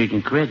before you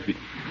can quit.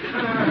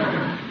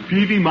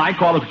 Peavy, my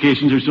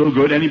qualifications are so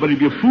good, anybody'd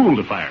be a fool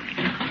to fire me.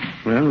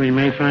 Well, we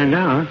may find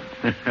out.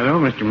 Hello,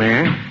 Mr.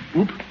 Mayor.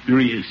 Oop, here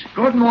he is.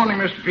 Good morning,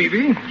 Mr.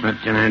 Peavy.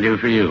 What can I do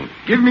for you?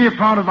 Give me a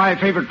pound of my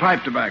favorite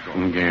pipe tobacco.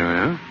 Okay,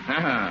 well.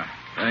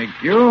 Thank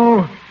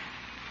you.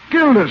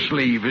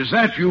 Gildersleeve, is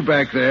that you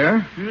back there?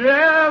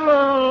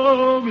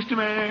 Hello, Mr.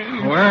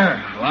 Mayor.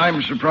 Well,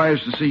 I'm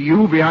surprised to see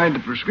you behind the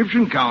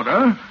prescription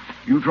counter.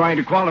 You trying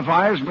to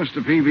qualify as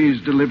Mr. Peavy's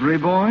delivery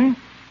boy?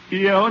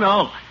 No.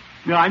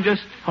 No, I'm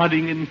just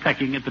hunting and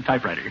pecking at the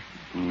typewriter.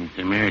 If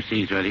the mayor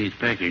sees what he's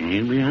pecking,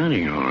 he'll be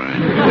hunting, all right.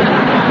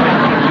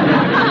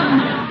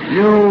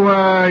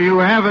 You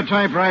have a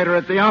typewriter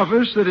at the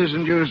office that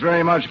isn't used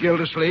very much,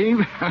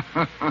 Gildersleeve.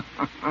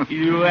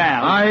 You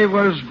have? I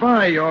was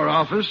by your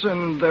office,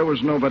 and there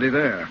was nobody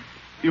there.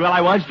 Well,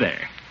 I was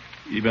there.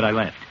 But I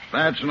left.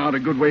 That's not a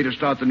good way to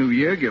start the new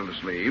year,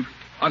 Gildersleeve.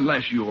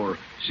 Unless you're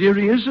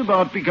serious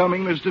about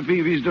becoming Mr.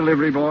 Peavy's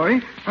delivery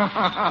boy. Good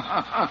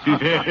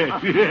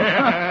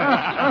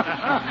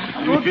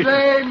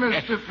day,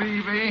 Mr.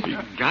 Peavy.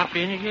 Drop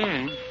in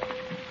again.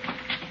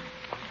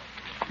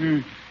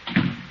 You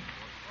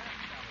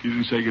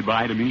didn't say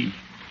goodbye to me.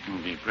 Well,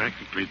 he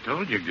practically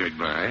told you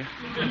goodbye.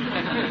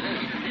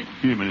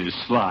 Him and his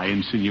sly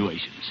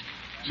insinuations.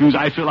 As soon as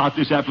I fill out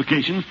this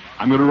application,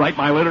 I'm going to write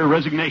my letter of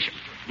resignation.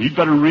 You'd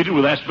better read it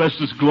with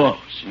asbestos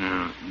gloves.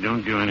 No,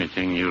 don't do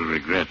anything you'll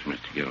regret,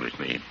 Mr.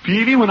 Gildersleeve.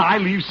 Peavy, when I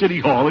leave City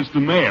Hall, it's the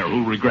mayor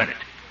who'll regret it.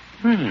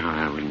 Well, no,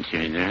 I wouldn't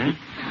say that.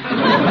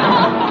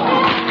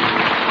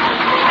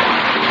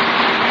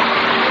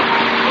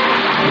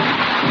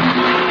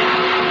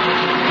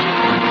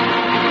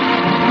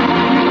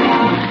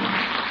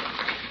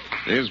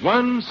 There's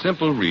one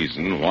simple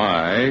reason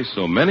why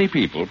so many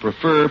people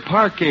prefer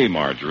parquet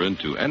margarine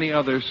to any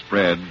other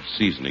spread,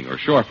 seasoning, or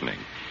shortening.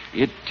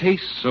 It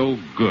tastes so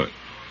good.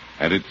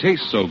 And it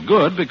tastes so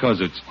good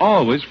because it's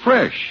always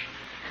fresh.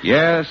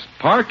 Yes,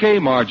 parquet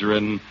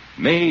margarine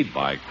made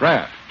by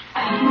Kraft.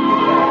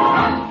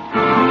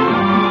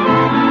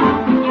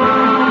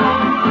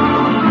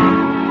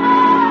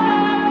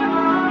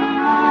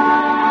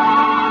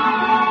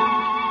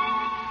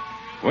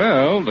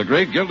 Well, the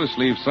great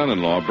Gildersleeve's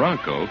son-in-law,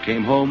 Bronco,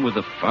 came home with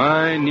a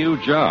fine new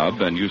job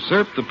and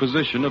usurped the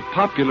position of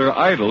popular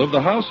idol of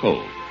the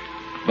household.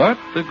 But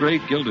the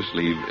great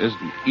Gildersleeve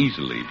isn't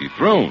easily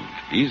dethroned.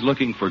 He's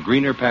looking for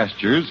greener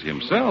pastures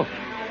himself.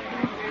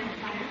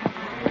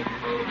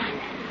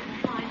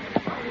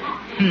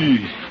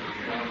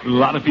 A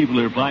lot of people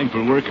are applying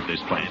for work at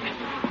this plant.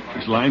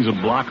 This line's a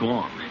block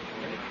long.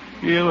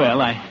 Yeah,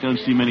 well, I don't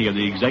see many of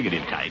the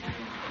executive type.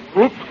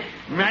 Oop,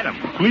 madam,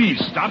 please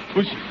stop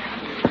pushing.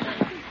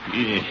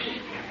 Yeah,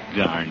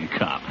 darn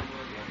cop.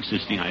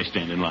 Insisting I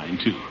stand in line,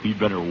 too. You'd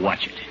better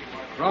watch it.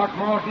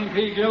 Throckmorton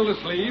P.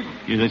 Gildersleeve.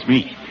 Yeah, that's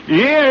me.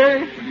 Here!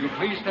 Will you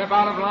please step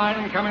out of line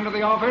and come into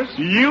the office?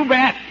 You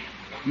bet.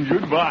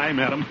 Goodbye,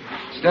 madam.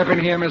 Step in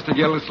here, Mr.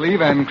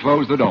 Gildersleeve, and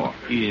close the door.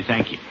 Yeah,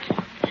 thank you.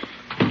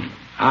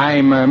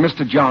 I'm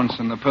Mr.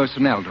 Johnson, the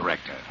personnel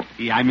director.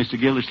 Yeah, I'm Mr.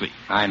 Gildersleeve.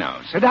 I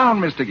know. Sit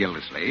down, Mr.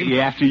 Gildersleeve.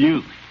 Yeah, after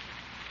you.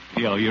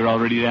 Yo, you're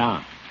already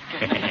down.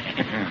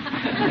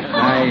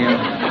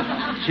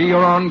 I see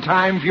you're on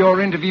time for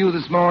your interview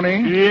this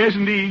morning. Yes,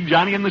 indeed.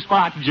 Johnny in the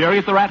spot. Jerry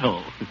at the rat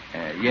hole.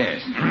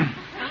 Yes.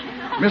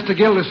 Mr.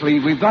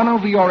 Gildersleeve, we've gone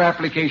over your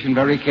application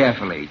very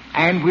carefully,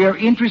 and we're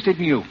interested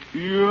in you.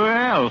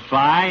 Well,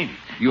 fine.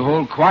 You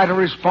hold quite a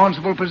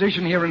responsible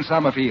position here in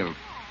Summerfield.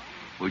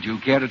 Would you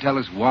care to tell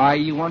us why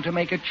you want to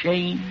make a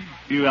change?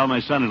 Well, my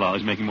son-in-law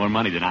is making more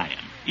money than I am.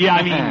 Yeah,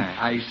 I mean...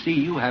 I see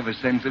you have a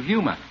sense of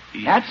humor.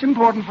 That's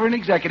important for an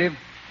executive.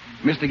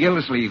 Mr.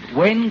 Gildersleeve,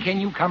 when can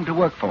you come to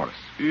work for us?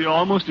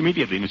 Almost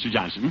immediately, Mr.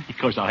 Johnson. Of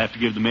course, I'll have to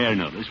give the mayor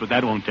notice, but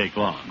that won't take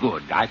long.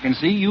 Good. I can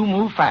see you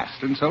move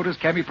fast, and so does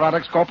Chemi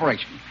Products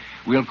Corporation.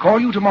 We'll call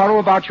you tomorrow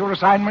about your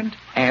assignment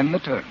and the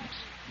terms.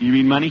 You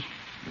mean money?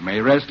 You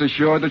may rest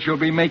assured that you'll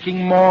be making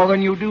more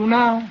than you do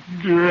now.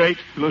 Great.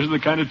 Those are the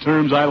kind of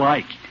terms I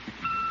like.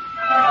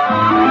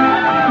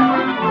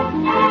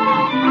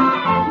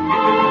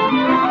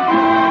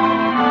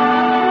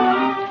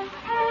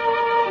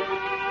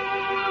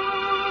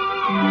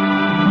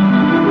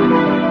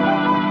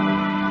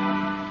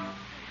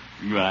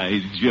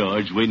 Right,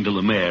 George, wait until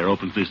the mayor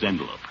opens this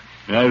envelope.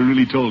 I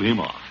really told him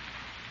off.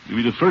 It'll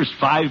be the first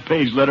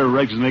 5-page letter of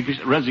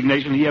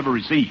resignation he ever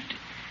received.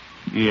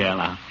 Yeah,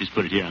 I'll just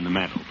put it here on the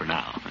mantel for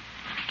now.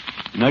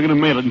 I'm not going to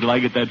mail it until I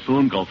get that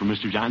phone call from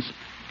Mr. Johnson.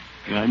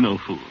 Yeah, I'm no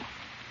fool.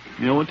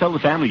 You know, won't tell the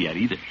family yet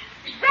either.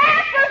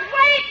 Santa's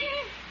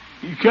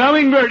waiting! You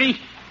coming, Bertie?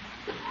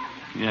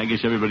 Yeah, I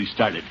guess everybody's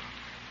started.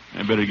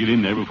 I better get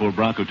in there before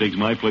Bronco takes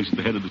my place at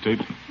the head of the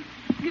table.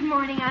 Good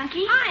morning,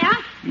 Unky. Hi,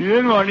 Unc.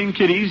 Good morning,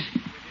 kiddies.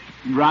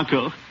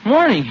 Bronco.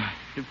 Morning.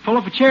 Pull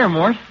up a chair,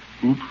 Mort.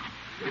 Oop.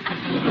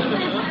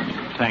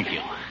 Thank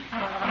you.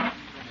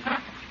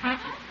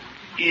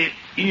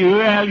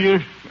 Well,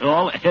 you're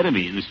all ahead of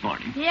me this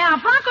morning. Yeah,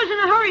 Bronco's in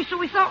a hurry, so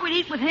we thought we'd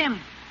eat with him.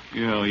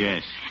 Oh,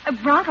 yes.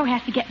 Bronco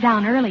has to get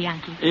down early,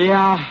 Unky.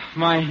 Yeah,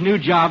 my new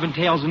job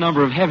entails a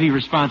number of heavy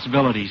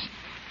responsibilities.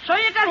 So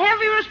you got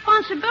heavy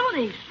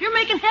responsibilities. You're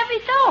making heavy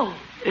dough.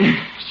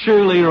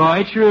 True,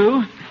 Leroy,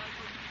 true.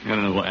 I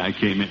don't know why I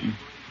came in.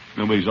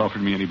 Nobody's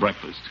offered me any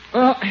breakfast.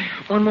 Well,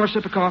 one more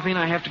sip of coffee, and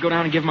I have to go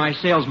down and give my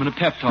salesman a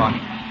pep talk.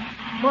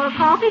 More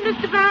coffee,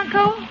 Mr.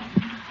 Bronco?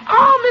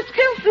 Oh, Miss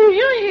Gildersleeve,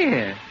 you're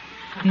here.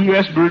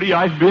 Yes, Bertie,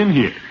 I've been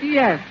here.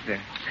 Yes, sir.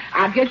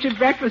 I'll get your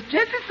breakfast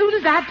just as soon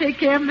as I take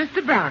care of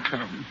Mr.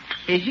 Bronco.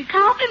 Here's your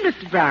coffee,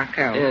 Mr.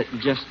 Bronco.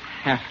 Just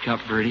half a cup,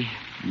 Bertie.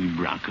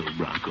 Bronco.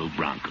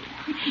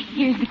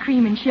 Here's the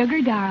cream and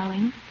sugar,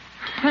 darling.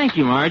 Thank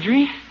you,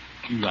 Marjorie.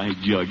 Right,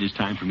 George, it's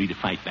time for me to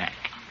fight back.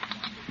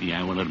 Yeah,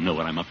 I won't let them know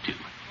what I'm up to.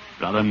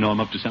 But I'll let them know I'm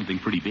up to something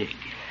pretty big.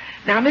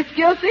 Now, Miss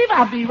Gildersleeve,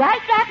 I'll be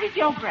right back with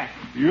your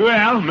breakfast.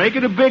 Well, make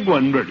it a big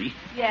one, Bertie.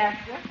 Yes,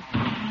 sir.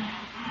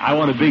 I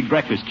want a big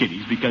breakfast,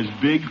 kiddies, because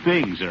big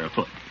things are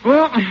afoot.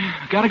 Well,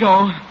 gotta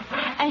go.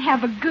 I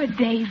have a good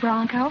day,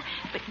 Bronco,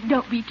 but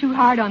don't be too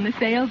hard on the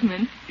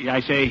salesman. Yeah, I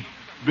say,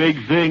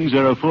 big things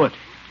are afoot.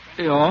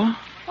 Yeah?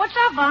 What's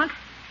up, Unc?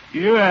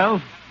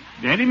 Well,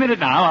 any minute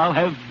now, I'll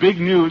have big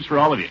news for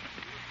all of you.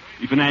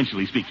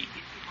 Financially speaking.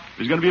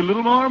 There's going to be a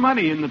little more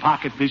money in the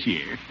pocket this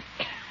year.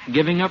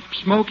 Giving up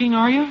smoking,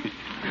 are you?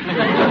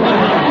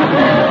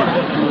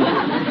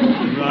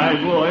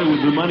 Right, boy,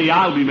 with the money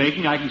I'll be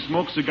making, I can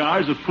smoke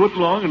cigars a foot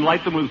long and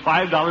light them with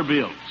 $5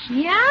 bills.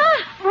 Yeah?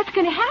 What's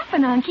going to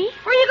happen, Unky?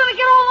 Where are you going to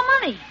get all the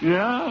money?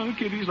 Yeah,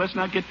 kiddies, let's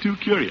not get too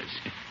curious.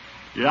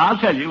 Yeah, I'll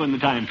tell you when the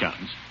time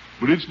comes.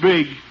 But it's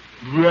big.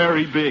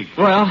 Very big.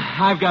 Well,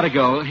 I've got to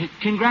go.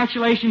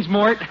 Congratulations,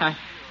 Mort. I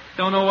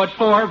don't know what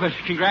for, but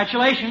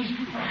congratulations.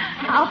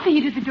 I'll see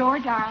you to the door,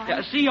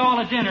 darling. See you all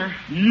at dinner.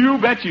 You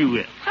bet you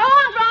will. So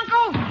long,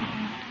 Bronco.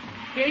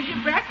 Here's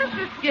your breakfast,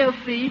 Miss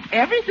Gildersleeve.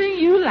 Everything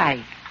you like.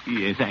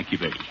 Yeah, thank you,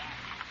 Betty.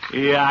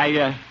 Yeah,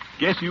 I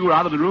guess you were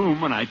out of the room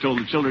when I told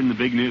the children the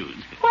big news.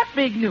 What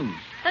big news?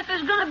 That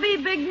there's going to be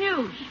big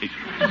news.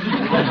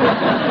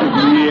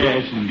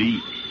 Yes,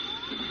 indeed.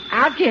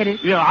 I'll get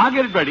it. Yeah, I'll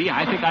get it, Betty.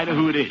 I think I know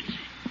who it is.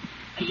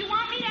 You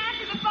want me to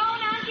answer the phone,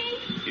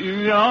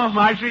 Unky? No,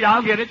 Marjorie,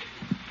 I'll get it.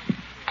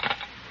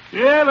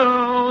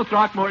 Hello,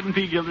 Throckmorton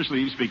P.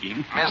 Gildersleeve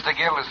speaking. Mr.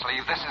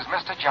 Gildersleeve, this is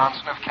Mr.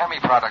 Johnson of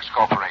Chemi Products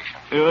Corporation.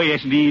 Oh,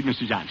 yes, indeed,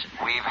 Mr. Johnson.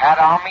 We've had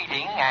our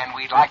meeting, and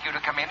we'd like you to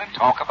come in and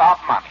talk about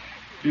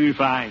money.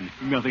 Fine.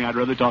 Nothing I'd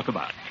rather talk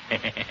about.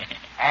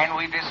 And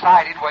we've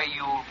decided where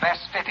you'll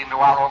best fit into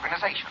our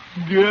organization.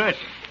 Good.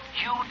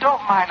 You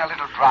don't mind a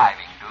little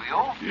driving,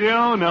 do you?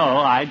 Oh, no,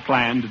 I'd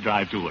planned to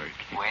drive to work.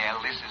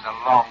 Well, this is a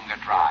longer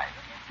drive.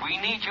 We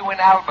need you in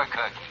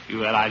Albuquerque.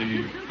 Well,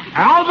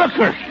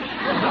 Albuquerque!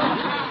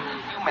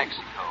 New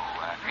Mexico.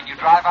 Can you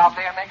drive out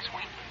there next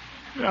week?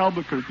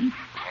 Albuquerque.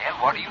 Well,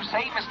 what do you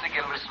say, Mr.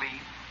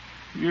 Gildersleeve?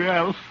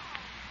 Well,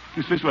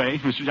 just this way,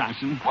 Mr.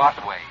 Johnson.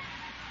 What way?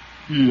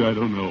 Yeah, I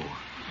don't know.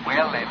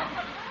 Well, then,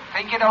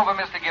 think it over,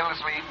 Mr.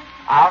 Gildersleeve.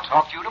 I'll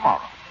talk to you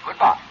tomorrow.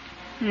 Goodbye.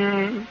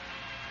 Yeah.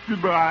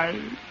 Goodbye.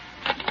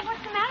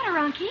 What's the matter,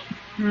 Unky?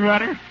 The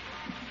matter?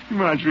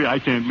 Marjorie, I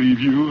can't leave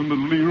you and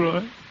little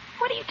Leroy.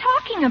 What are you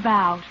talking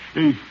about?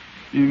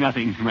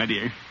 Nothing, my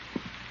dear.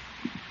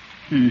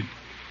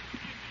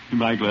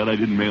 Am I glad I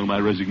didn't mail my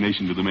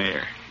resignation to the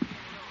mayor?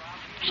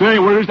 Say,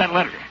 where's that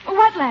letter?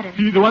 What letter?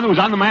 The one that was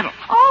on the mantel.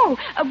 Oh,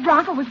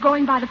 Bronco was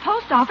going by the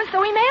post office,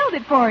 so he mailed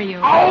it for you.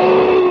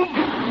 Oh!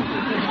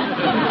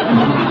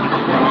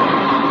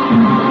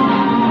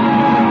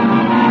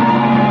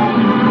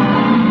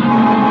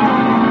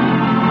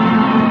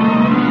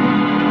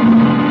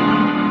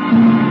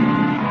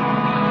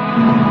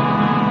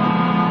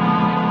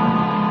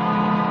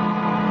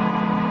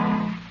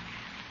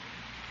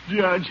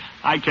 Judge,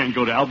 I can't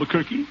go to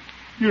Albuquerque.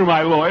 You're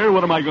my lawyer.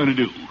 What am I going to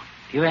do?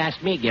 You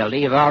asked me,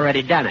 Gildy. You've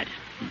already done it.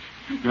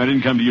 I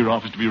didn't come to your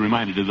office to be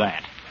reminded of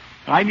that.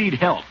 I need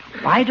help.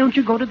 Why don't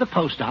you go to the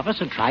post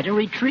office and try to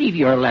retrieve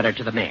your letter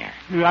to the mayor?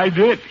 I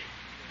did.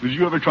 Did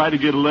you ever try to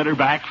get a letter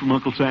back from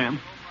Uncle Sam?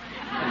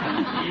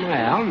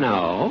 Well,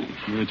 no.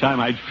 By the time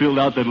I'd filled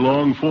out that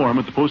long form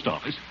at the post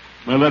office,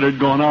 my letter had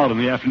gone out on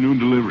the afternoon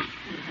delivery.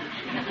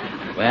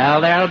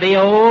 Well, there'll be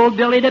old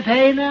Billy to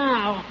pay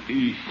now.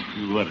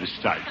 What a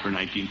start for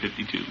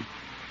 1952.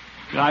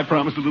 I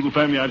promised the little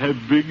family I'd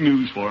have big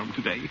news for them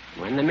today.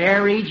 When the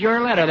mayor reads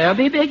your letter, there'll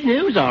be big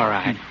news, all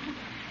right.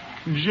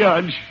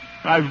 Judge,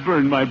 I've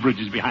burned my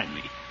bridges behind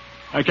me.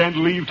 I can't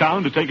leave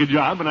town to take a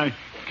job, and I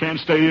can't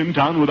stay in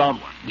town without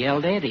one.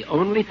 Gildy, the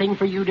only thing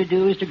for you to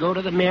do is to go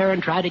to the mayor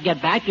and try to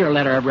get back your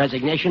letter of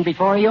resignation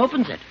before he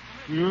opens it.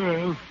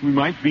 Well, we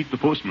might beat the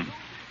postman.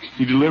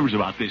 He delivers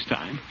about this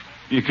time.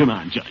 You come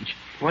on, Judge.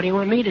 What do you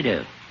want me to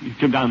do? You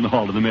come down the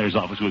hall to the mayor's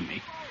office with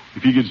me.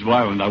 If he gets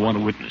violent, I want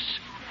a witness.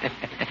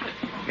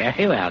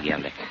 Very well,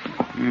 Gildy.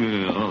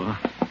 Oh,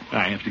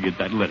 I have to get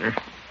that letter.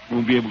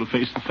 Won't be able to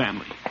face the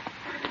family.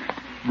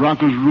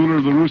 Bronco's ruler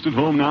of the roost at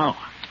home now.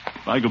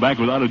 If I go back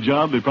without a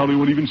job, they probably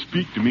won't even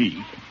speak to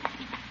me.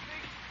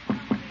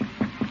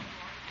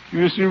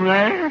 Mr.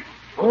 Mayor?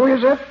 Who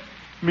is it?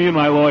 Me and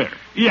my lawyer.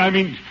 Yeah, I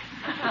mean,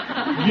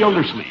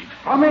 Gildersleeve.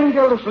 Come in,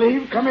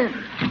 Gildersleeve. Come in.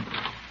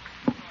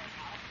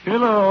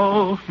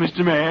 Hello,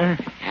 Mr. Mayor.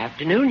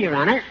 Afternoon, Your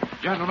Honor.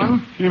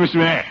 Gentlemen. Yeah, Mr.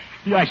 Mayor.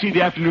 Yeah, I see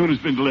the afternoon has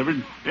been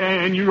delivered,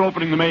 and you're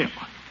opening the mail.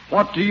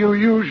 What do you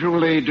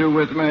usually do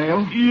with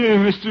mail? Yeah,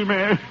 Mr.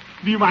 Mayor.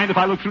 Do you mind if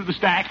I look through the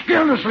stack?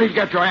 Gildersleeve,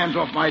 get your hands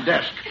off my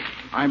desk.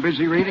 I'm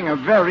busy reading a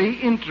very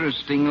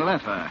interesting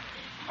letter.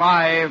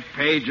 5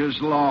 pages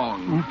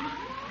long.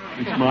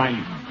 It's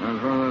mine.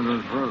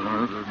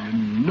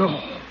 No.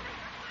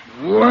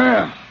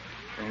 Well,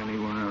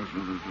 anyone else?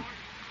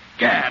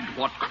 Gad,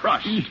 what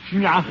crust.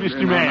 Now,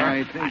 Mr. Mayor.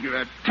 I think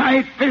you're a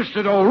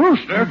tight-fisted old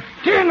rooster,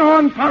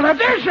 tin-horn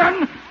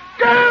politician,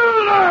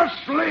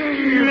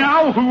 Gildersleeve.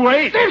 Now,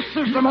 wait. This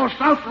is the most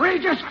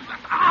outrageous.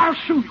 I'll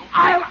sue you.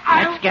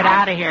 I'll... Let's get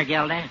out of here,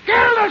 Gildy.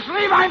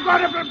 Gildersleeve, I'm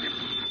going to...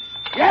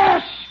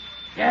 Yes.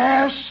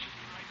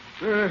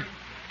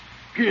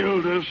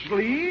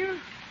 Gildersleeve?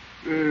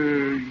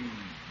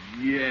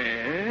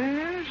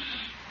 Yes.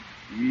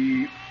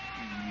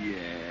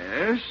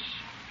 Yes.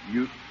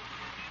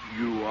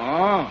 You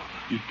are.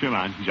 Come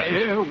on,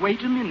 Judge.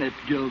 Wait a minute,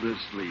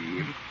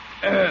 Gildersleeve.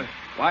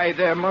 Why,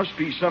 there must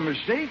be some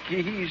mistake.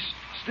 He's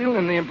still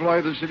in the employ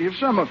of the city of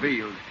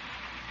Summerfield.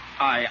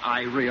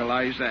 I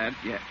realize that,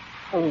 yeah.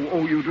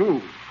 Oh, you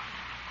do?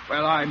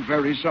 Well, I'm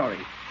very sorry.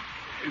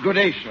 Good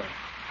day, sir.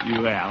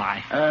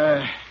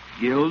 Well,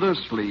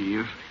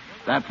 Gildersleeve,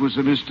 that was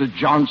a Mr.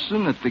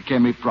 Johnson at the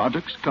Chemi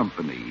Products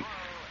Company.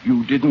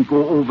 You didn't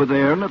go over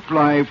there and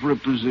apply for a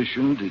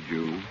position, did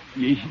you?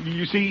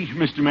 You see,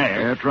 Mr. Mayor...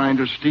 They're trying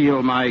to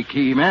steal my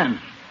key men.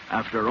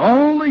 After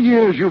all the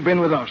years you've been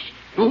with us,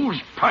 those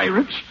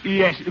pirates...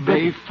 Yes, but...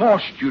 They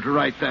forced you to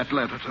write that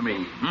letter to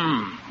me.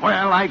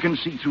 Well, I can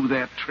see through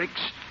their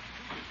tricks.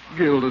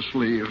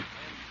 Gildersleeve,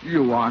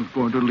 you aren't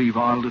going to leave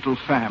our little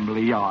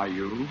family, are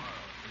you?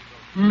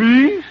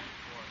 Me?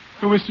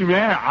 Mr.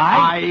 Mayor,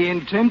 I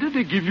intended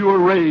to give you a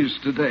raise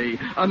today.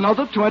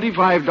 Another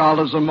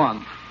 $25 a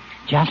month.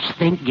 Just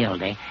think,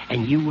 Gildy,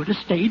 and you would have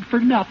stayed for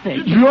nothing.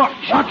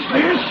 What's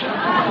this?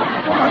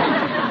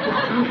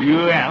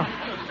 Well,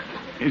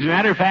 as a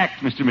matter of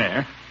fact, Mr.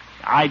 Mayor,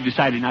 I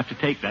decided not to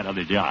take that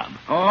other job.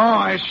 Oh,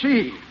 I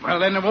see. Well,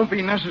 then it won't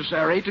be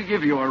necessary to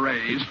give you a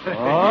raise.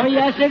 Oh,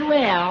 yes, it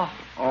will.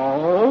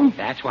 Oh?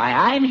 That's why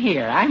I'm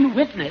here. I'm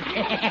witness. Go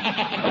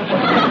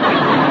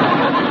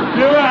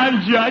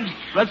on, Judge.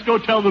 Let's go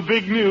tell the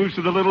big news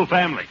to the little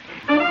family.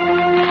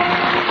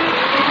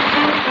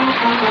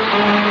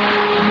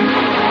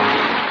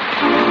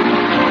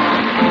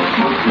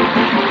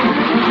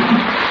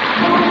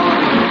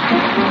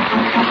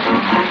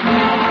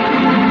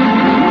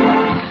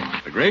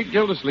 The great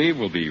Gildersleeve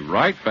will be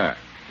right back.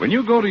 When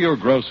you go to your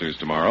grocer's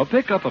tomorrow,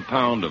 pick up a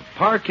pound of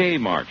Parquet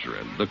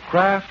margarine, the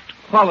Kraft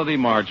quality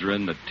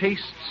margarine that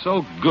tastes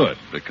so good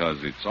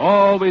because it's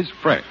always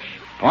fresh.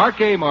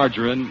 Parquet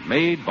margarine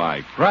made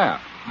by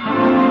Kraft.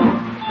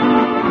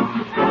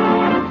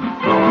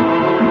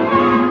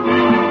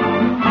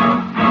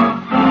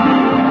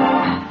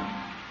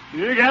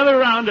 Gather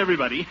around,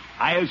 everybody.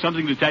 I have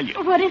something to tell you.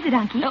 What is it,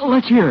 Unky?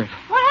 Let's hear it.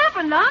 What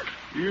happened, Unc?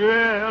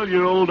 Well,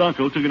 your old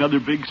uncle took another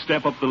big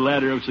step up the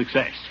ladder of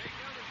success.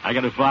 I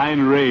got a fine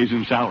raise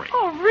in salary.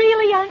 Oh,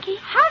 really, Unky?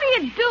 How do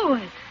you do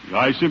it?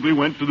 I simply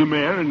went to the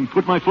mayor and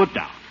put my foot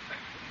down.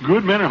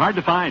 Good men are hard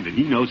to find, and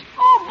he knows it.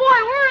 Oh,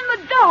 boy, we're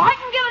in the dough. I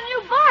can get a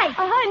new bike.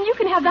 And you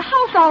can have the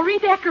house all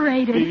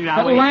redecorated.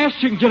 At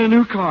last you can get a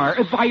new car.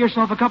 Buy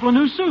yourself a couple of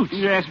new suits.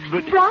 Yes,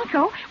 but...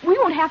 Bronco, we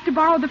won't have to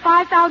borrow the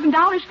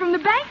 $5,000 from the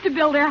bank to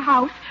build our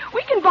house.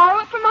 We can borrow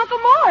it from Uncle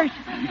Morris.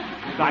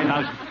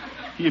 5,000.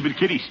 Yeah, but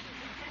kiddies.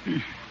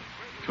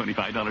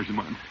 $25 a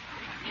month.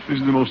 This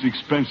is the most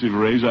expensive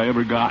raise I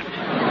ever got.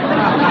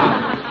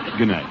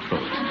 Good night,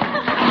 folks.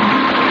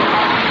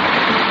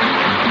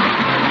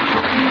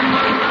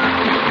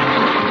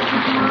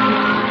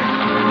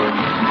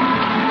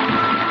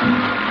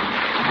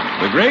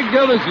 The Great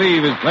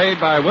Gildersleeve is played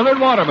by Willard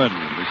Waterman.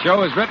 The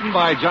show is written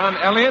by John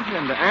Elliott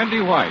and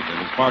Andy White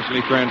and is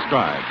partially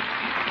transcribed.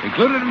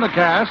 Included in the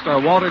cast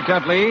are Walter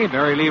Tetley,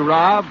 Mary Lee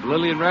Robb,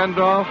 Lillian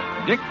Randolph,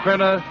 Dick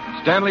Crenna,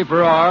 Stanley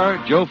Farrar,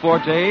 Joe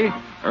Forte,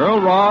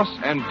 Earl Ross,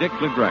 and Dick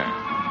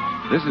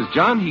LeGrand. This is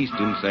John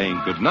Heaston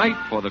saying goodnight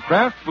for the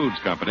Kraft Foods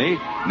Company,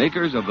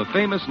 makers of the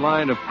famous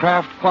line of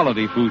Kraft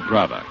quality food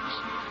products.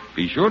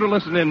 Be sure to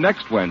listen in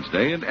next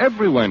Wednesday and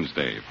every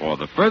Wednesday for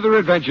the further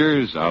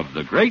adventures of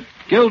the Great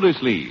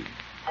Gildersleeve.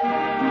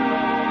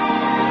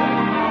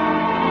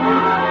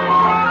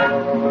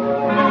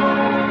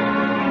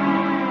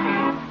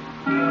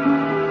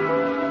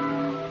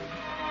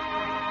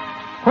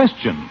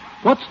 Question: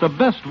 what's the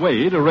best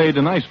way to raid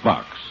an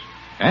icebox?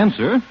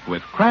 Answer: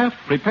 with Kraft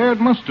prepared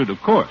mustard,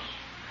 of course.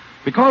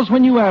 Because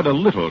when you add a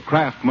little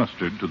Kraft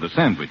mustard to the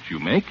sandwich you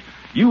make,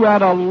 you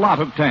add a lot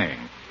of tang.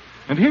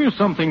 And here's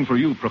something for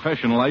you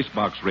professional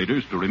icebox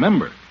raiders to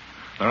remember.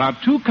 There are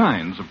two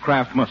kinds of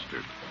Kraft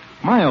mustard.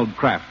 Mild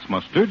Kraft's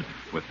mustard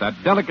with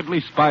that delicately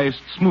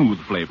spiced, smooth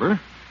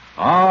flavor.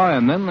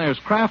 And then there's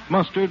Kraft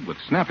mustard with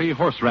snappy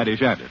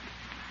horseradish added.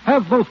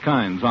 Have both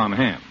kinds on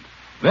hand.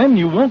 Then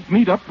you won't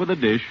meet up with a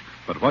dish,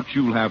 but what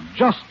you'll have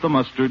just the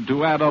mustard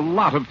to add a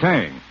lot of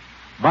tang.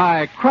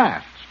 Buy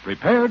Kraft's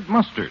prepared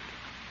mustard.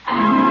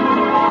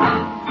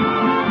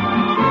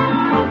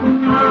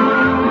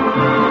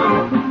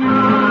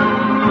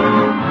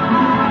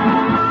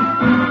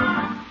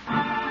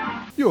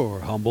 Your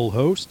humble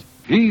host.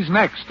 He's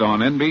next on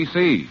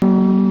NBC.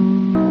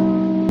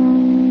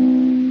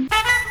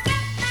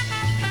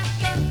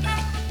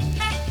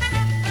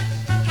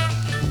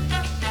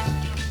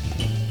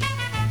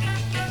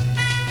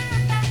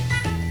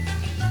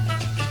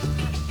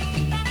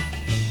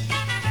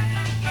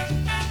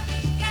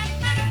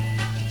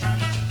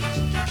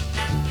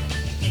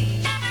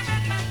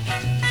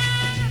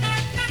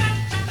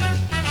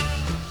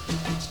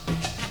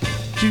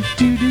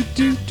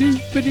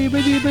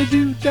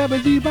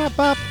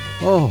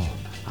 Oh,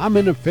 I'm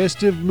in a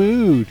festive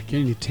mood.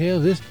 Can you tell?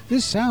 This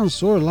sounds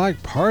sort of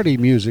like party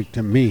music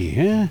to me,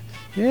 huh?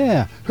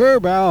 Yeah,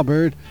 Herb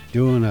Alpert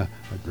doing a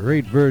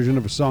great version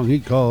of a song he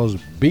calls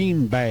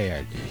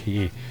Beanbag.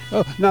 Yeah.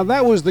 Oh, now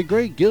that was the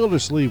Great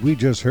Gildersleeve we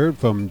just heard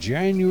from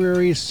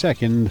January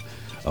 2nd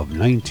of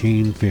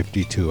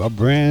 1952. A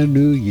brand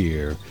new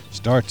year.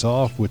 Starts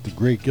off with the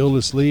Great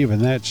Gildersleeve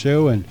and that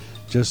show, and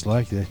just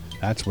like that,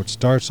 that's what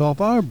starts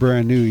off our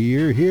brand new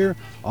year here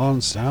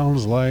on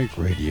Sounds Like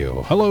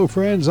Radio. Hello,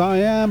 friends. I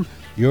am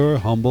your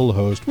humble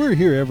host. We're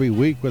here every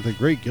week with a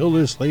Great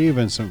Gildersleeve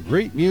and some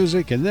great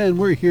music, and then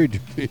we're here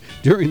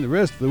during the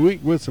rest of the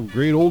week with some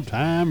great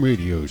old-time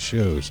radio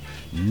shows.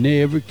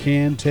 Never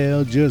can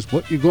tell just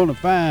what you're going to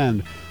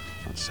find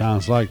on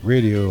Sounds Like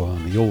Radio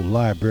on the old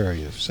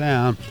Library of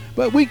Sound,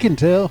 but we can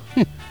tell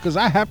because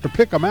I have to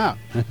pick them out,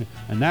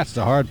 and that's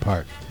the hard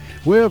part.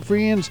 Well,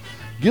 friends,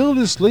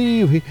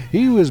 Gildersleeve,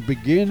 he was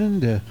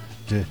beginning to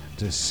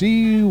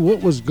see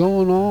what was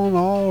going on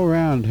all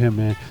around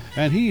him,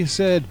 and he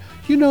said,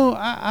 you know,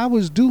 I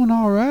was doing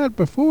all right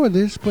before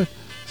this, but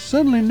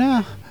suddenly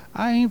now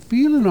I ain't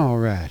feeling all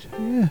right.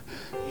 Yeah,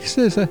 he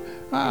says,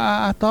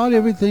 I thought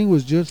everything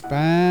was just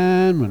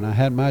fine when I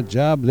had my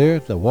job there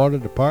at the water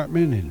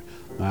department, and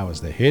I was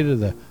the head of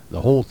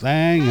the whole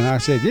thing, and I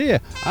said, yeah,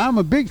 I'm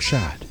a big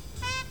shot.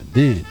 But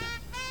then,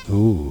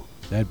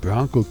 that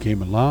Bronco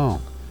came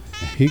along.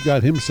 He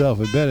got himself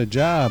a better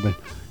job, and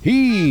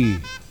he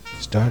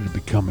started to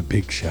become a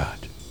big shot.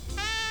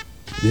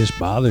 This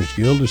bothers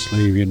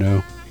Gildersleeve, you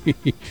know.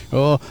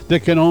 Oh,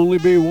 there can only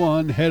be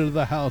one head of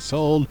the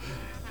household,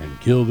 and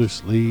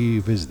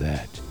Gildersleeve is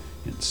that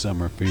in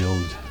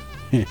Summerfield,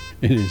 in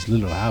his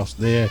little house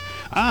there.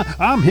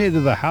 I'm head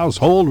of the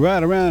household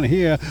right around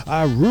here.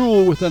 I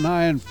rule with an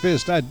iron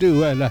fist, I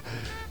do, and,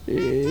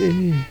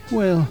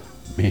 well,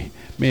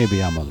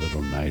 Maybe I'm a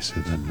little nicer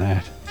than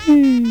that.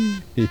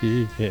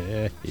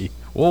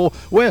 Oh,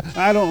 well,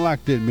 I don't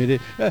like to admit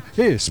it.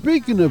 Here,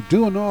 speaking of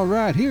doing all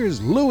right,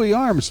 here's Louis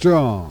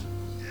Armstrong.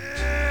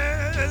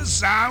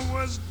 Yes, I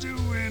was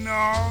doing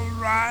all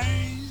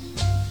right.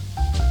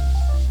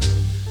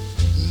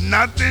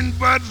 Nothing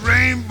but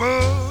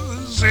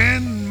rainbows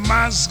in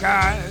my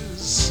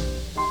skies.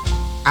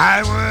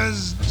 I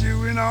was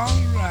doing all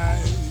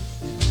right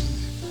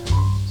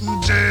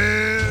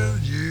until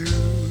you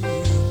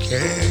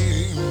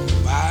came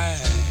by.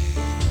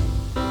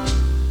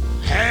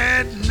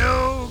 Had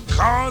no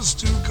cause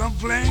to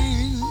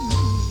complain.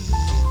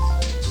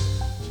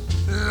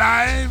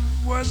 Life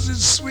was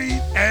as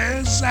sweet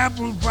as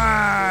apple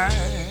pie.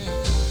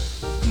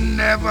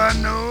 Never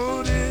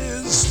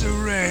noticed the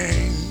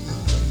rain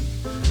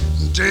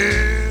till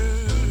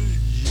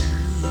you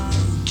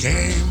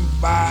came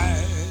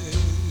by.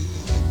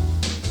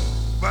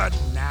 But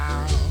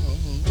now,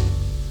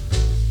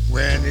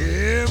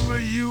 whenever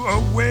you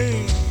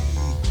away,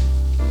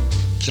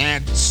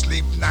 can't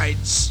sleep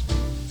nights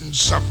and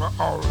suffer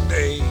all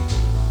day,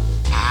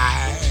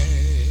 I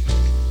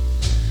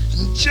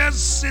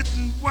just sit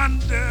and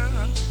wonder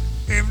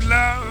if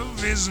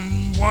love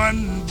isn't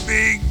one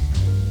big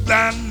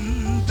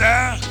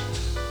blunder.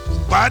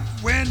 But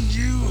when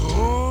you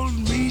hold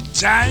me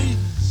tight,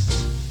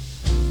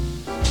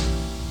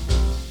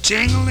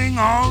 tingling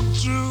all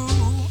through,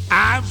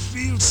 I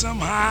feel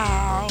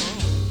somehow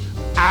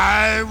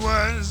I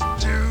was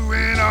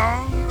doing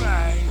all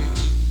right.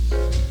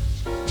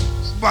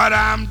 But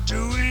I'm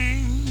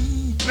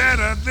doing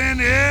better than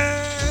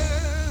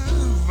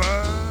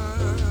ever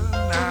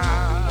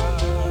now.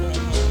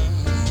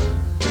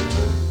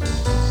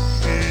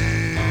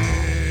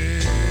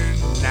 And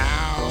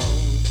now,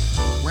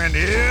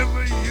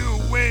 whenever you're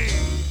away,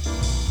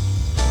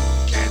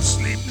 can't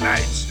sleep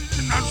nights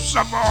and I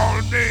suffer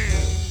all day,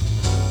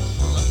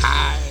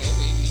 I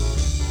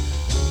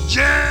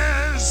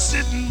just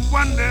sit and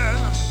wonder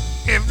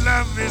if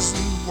love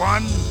isn't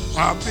one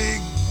a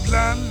big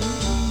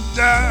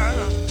blunder.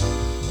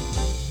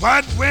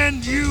 But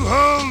when you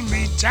hold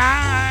me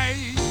tight,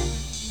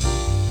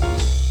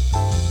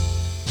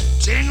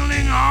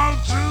 tingling all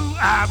through,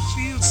 I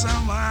feel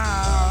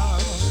somehow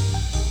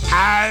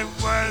I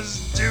was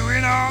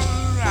doing all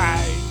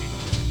right.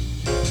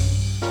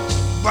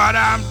 But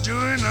I'm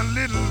doing a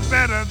little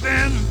better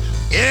than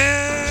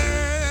ever.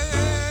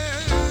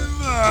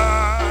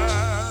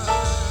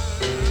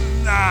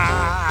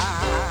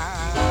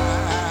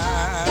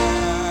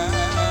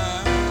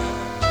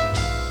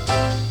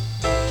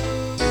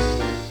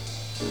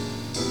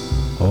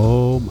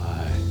 Oh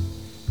my.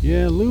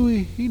 Yeah,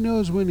 Louis, he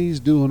knows when he's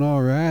doing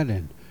all right,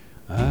 and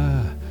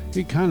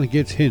he kind of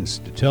gets hints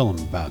to tell him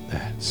about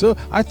that. So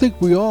I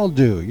think we all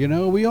do, you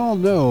know, we all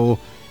know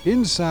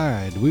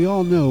inside, we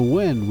all know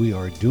when we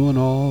are doing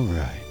all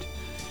right.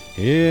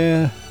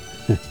 Yeah,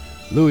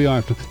 Louis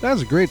Armstrong.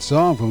 That's a great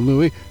song from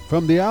Louis,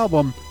 from the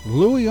album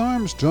Louis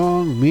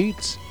Armstrong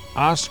Meets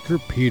Oscar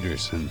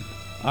Peterson.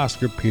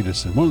 Oscar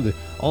Peterson, one of the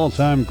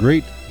all-time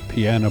great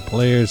piano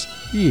players.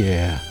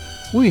 Yeah,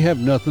 we have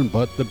nothing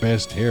but the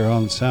best here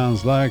on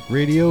Sounds Like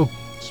Radio.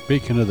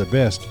 Speaking of the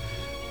best,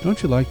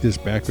 don't you like this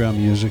background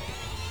music?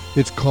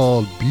 It's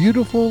called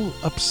Beautiful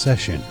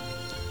Obsession.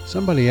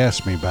 Somebody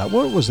asked me about,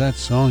 what was that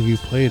song you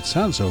played? It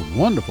sounds so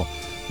wonderful.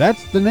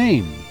 That's the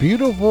name,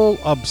 Beautiful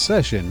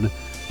Obsession.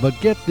 But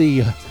get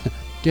the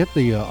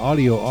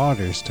audio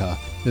artist.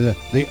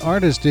 The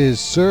artist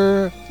is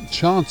Sir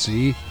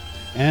Chauncey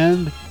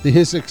and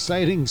his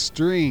exciting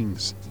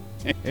strings.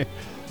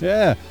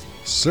 Yeah,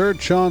 Sir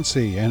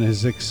Chauncey and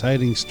his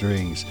exciting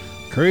strings.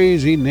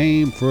 Crazy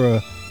name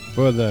for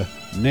the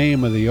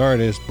name of the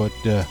artist, but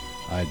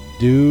I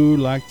do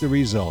like the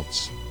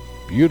results.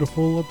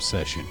 Beautiful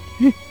Obsession.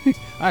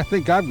 I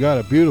think I've got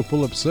a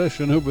beautiful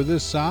obsession over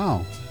this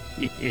song.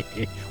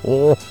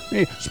 Oh,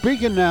 hey,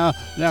 speaking now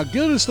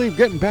Gildersleeve,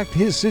 getting back to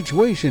his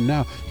situation.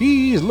 Now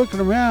he's looking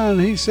around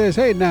and he says,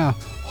 hey, now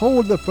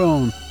hold the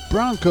phone.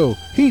 Bronco,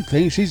 he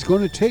thinks he's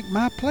going to take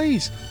my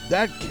place.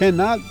 That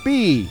cannot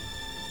be.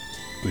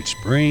 Which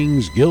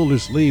brings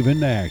Gildersleeve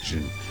into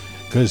action,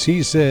 because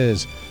he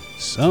says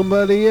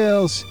somebody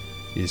else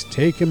is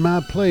taking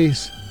my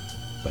place,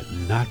 but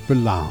not for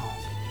long.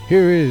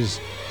 Here is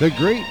the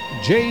great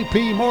Jaye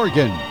P.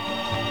 Morgan.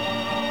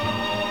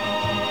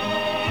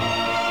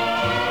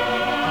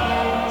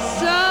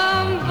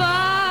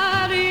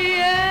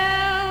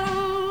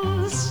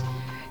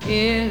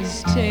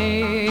 Is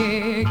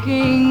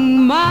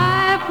taking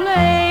my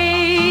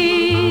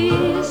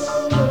place.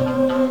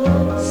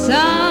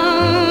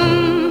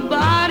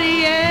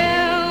 Somebody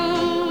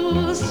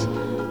else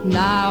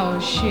now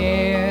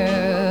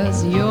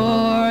shares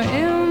your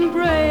embrace,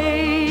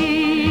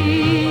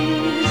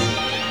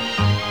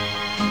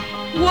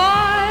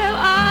 while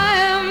I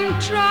am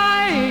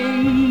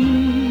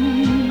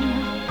trying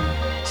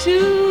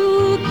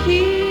to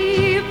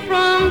keep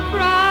from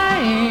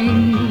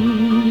crying.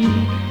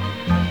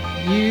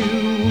 You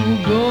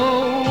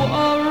go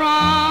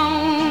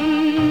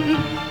around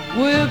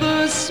with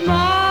a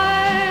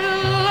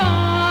smile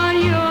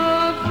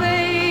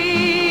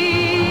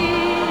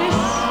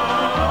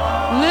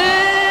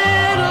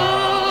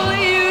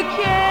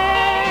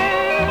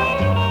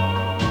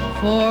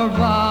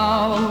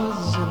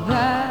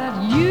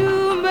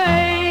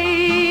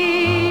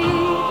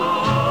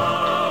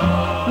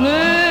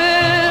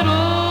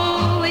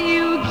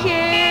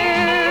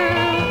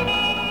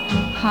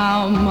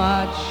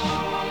much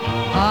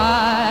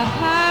I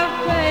have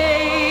paid.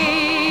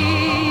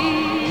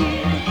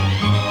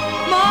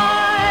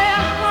 My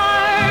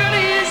heart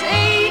is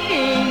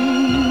aching.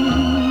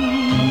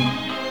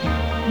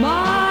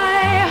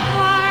 My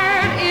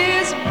heart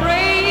is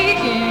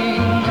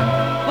breaking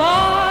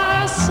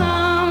for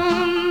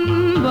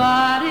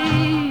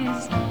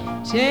somebody's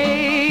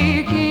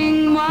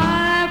taking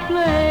my place.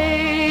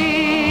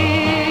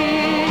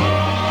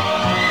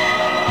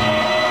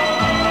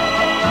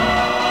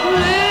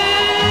 Little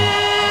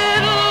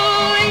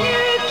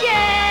you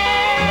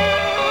care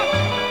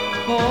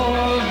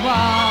for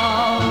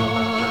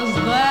vows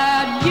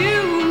that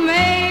you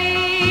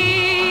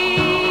made.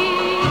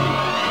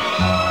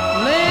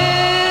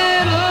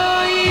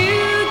 Little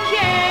you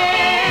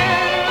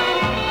care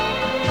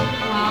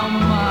how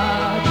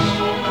much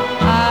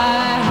I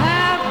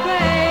have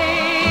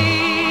paid.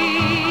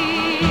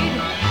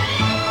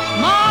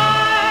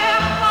 My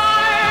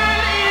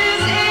heart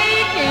is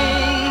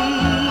aching.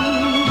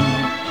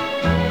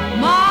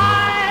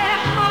 My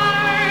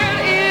heart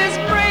is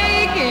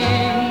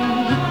breaking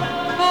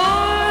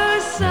for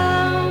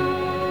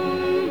somebody's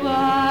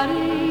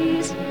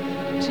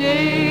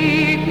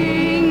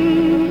taking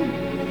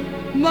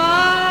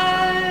my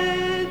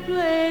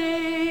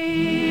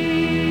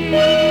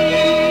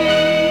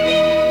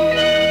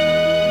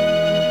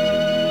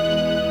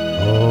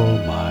Oh,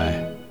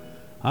 my.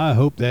 I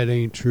hope that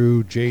ain't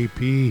true,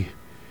 JP.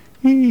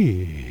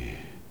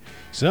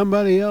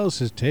 Somebody else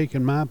has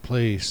taken my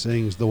place,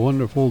 sings the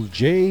wonderful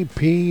Jaye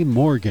P.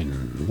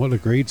 Morgan. What a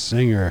great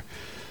singer.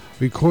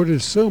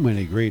 Recorded so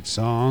many great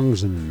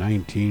songs in the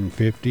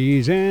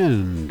 1950s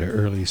and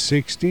early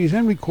 60s,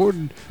 and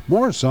recorded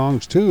more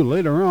songs too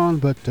later on,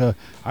 but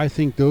I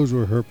think those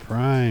were her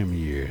prime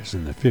years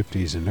in the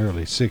 50s and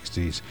early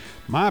 60s.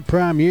 My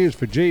prime years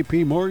for Jaye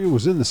P. Morgan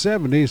was in the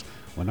 70s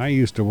when I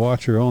used to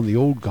watch her on the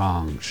Old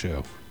Gong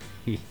Show.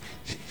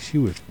 She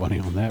was funny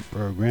on that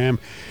program.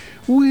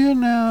 Well,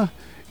 now,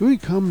 we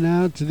come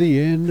now to the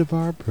end of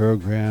our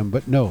program,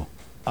 but no,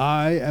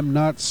 I am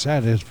not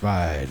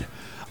satisfied.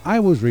 I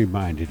was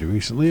reminded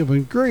recently of a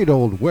great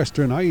old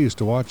Western I used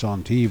to watch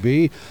on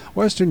TV,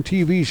 Western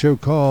TV show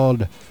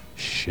called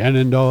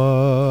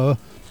Shenandoah.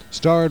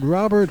 Starred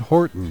Robert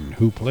Horton,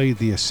 who played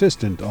the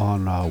assistant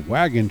on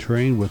Wagon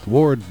Train with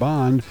Ward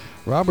Bond.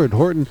 Robert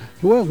Horton,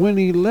 well, when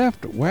he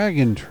left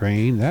Wagon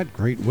Train, that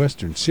great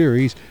Western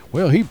series,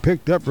 well, he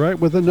picked up right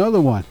with another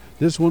one.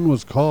 This one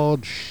was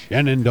called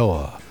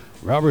Shenandoah.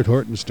 Robert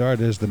Horton starred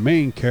as the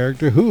main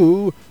character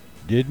who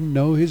didn't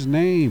know his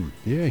name.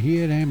 Yeah, he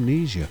had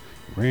amnesia.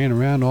 Ran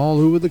around all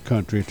over the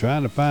country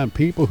trying to find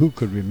people who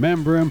could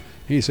remember him.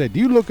 He said,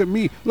 "You look at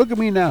me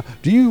now.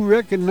 Do you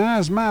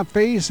recognize my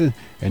face?" And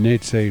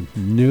they'd say,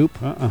 "Nope,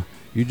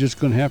 You're just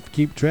going to have to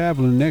keep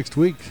traveling next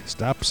week.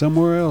 Stop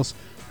somewhere else."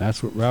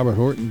 That's what Robert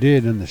Horton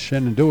did in the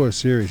Shenandoah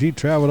series. He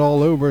traveled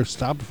all over,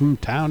 stopped from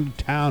town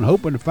to town,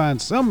 hoping to find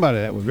somebody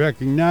that would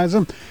recognize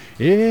him.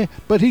 Yeah,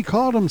 but he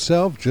called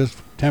himself, just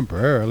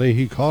temporarily,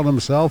 he called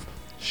himself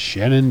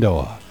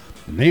Shenandoah,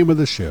 the name of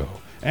the show.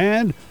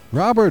 And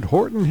Robert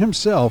Horton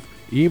himself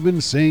even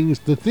sings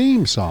the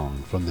theme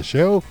song from the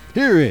show.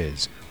 Here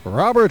is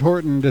Robert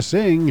Horton to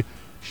sing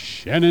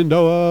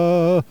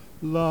Shenandoah,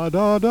 la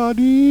da da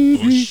dee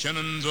dee. Oh,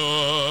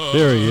 Shenandoah,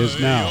 there he is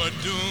now. You're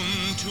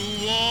doomed to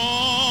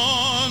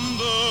wander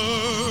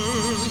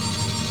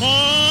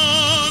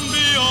on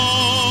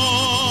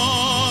beyond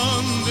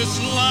this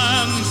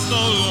land so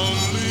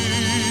lonely.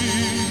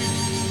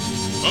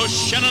 Oh,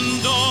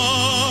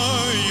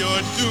 Shenandoah,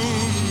 you're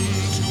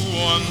doomed to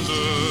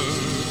wander.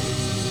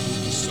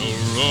 So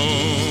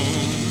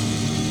roam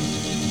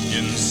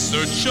in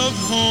search of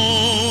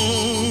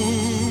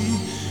home,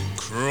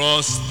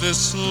 cross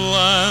this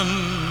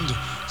land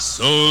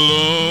so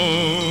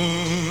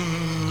lonely.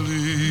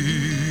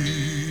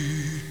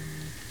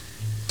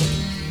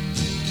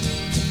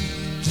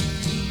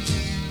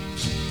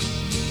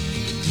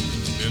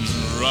 Been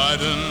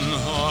riding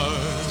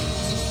hard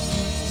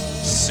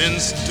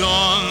since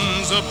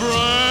dawn's a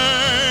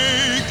breaking,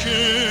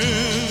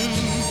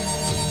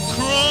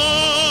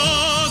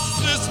 cross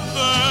this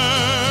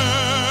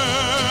barren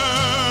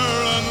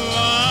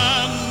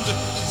land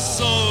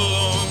so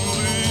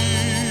lonely.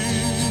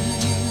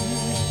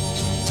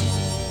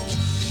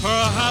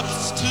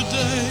 Perhaps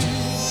today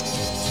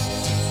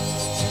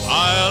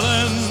I'll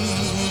end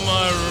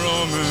my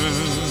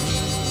roaming.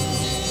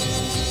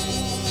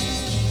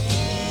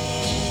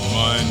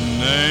 My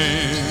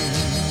name,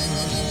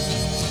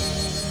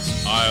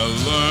 I'll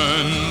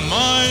learn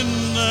my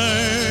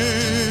name,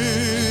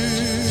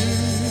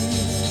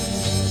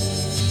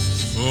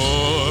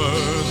 for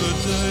the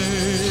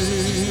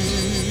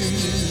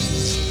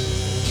days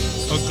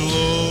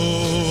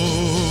aglow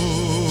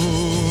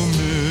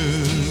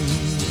mid.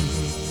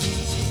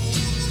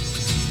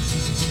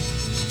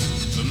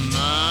 The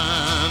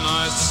man I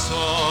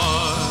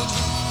sought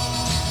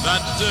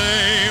that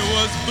day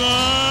was buried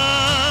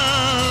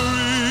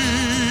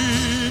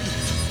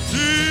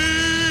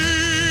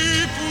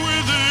deep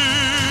within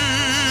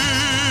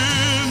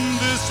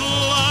this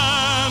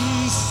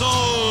land so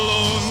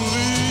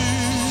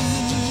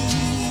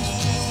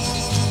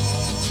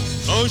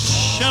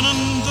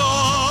Shenandoah,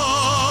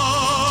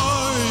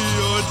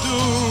 you're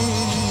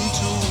doomed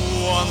to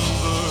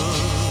wander.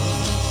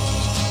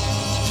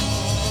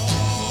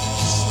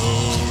 So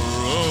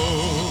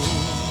roam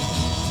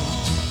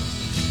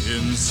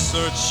in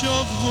search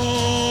of home.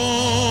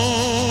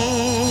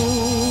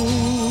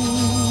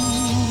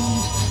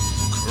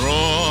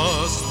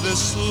 Cross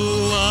this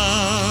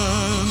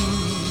land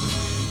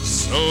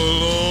so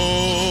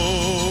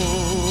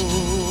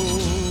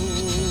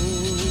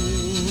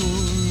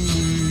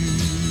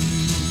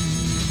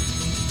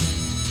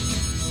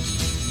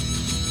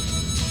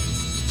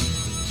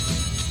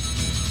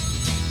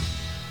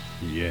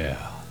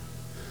Yeah.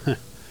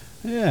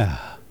 Yeah.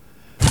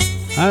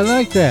 I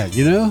like that,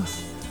 you know?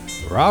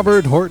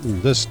 Robert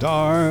Horton, the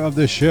star of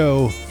the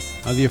show.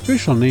 The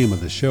official name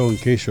of the show, in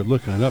case you're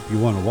looking it up, you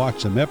want to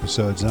watch some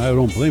episodes, and I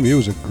don't blame you, it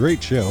was a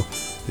great show.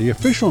 The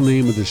official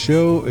name of the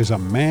show is A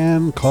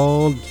Man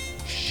Called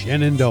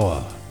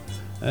Shenandoah.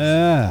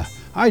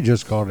 I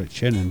just called it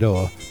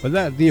Shenandoah,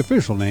 but the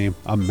official name,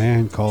 A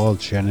Man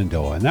Called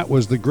Shenandoah. And that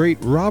was the great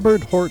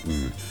Robert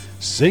Horton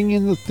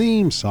singing the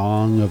theme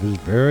song of his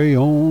very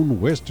own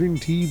Western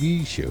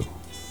TV show.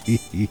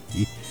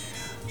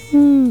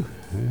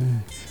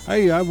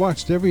 I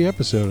watched every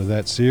episode of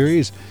that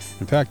series.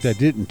 In fact, I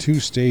did in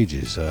 2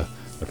 stages. The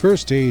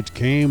first stage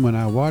came when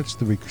I watched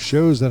the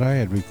shows that I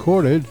had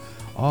recorded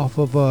off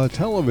of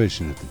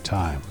television at the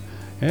time.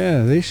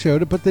 Yeah, they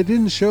showed it, but they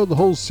didn't show the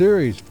whole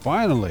series.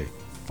 Finally,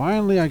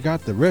 I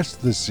got the rest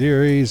of the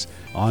series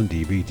on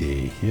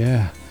DVD.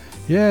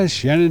 Yeah,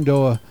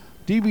 Shenandoah.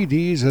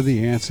 DVDs are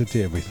the answer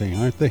to everything,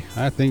 aren't they?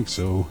 I think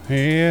so.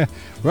 Yeah,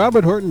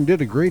 Robert Horton did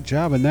a great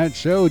job in that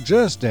show,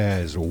 just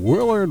as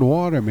Willard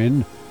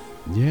Waterman.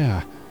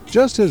 Yeah,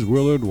 just as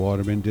Willard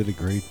Waterman did a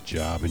great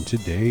job in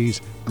today's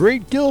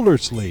Great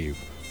Gildersleeve.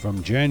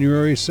 From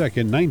January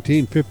 2nd,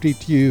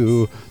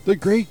 1952, the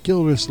Great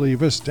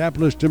Gildersleeve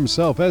established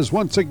himself as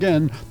once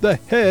again the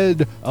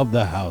head of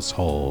the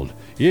household.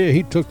 Yeah,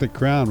 he took the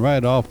crown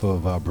right off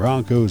of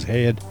Bronco's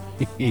head.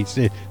 He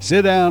said,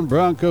 "Sit down,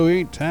 Bronco,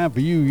 ain't time for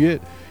you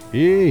yet."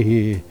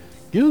 Yeah.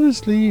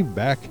 Gildersleeve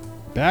back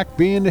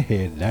being the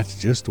head. That's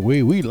just the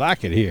way we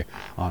like it here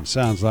on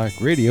Sounds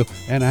Like Radio,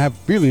 and I have a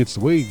feeling it's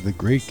the way the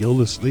great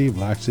Gildersleeve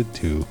likes it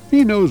too.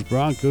 He knows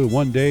Bronco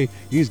one day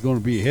he's going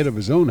to be head of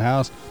his own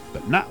house,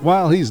 but not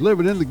while he's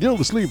living in the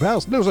Gildersleeve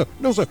house. No, sir.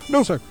 No, sir.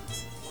 No, sir.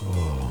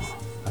 Oh,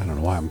 I don't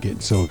know why I'm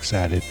getting so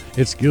excited.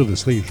 It's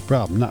Gildersleeve's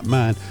problem, not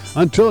mine.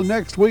 Until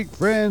next week,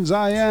 friends,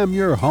 I am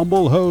your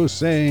humble host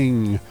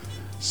saying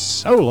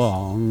so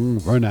long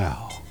for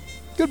now.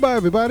 Goodbye,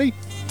 everybody.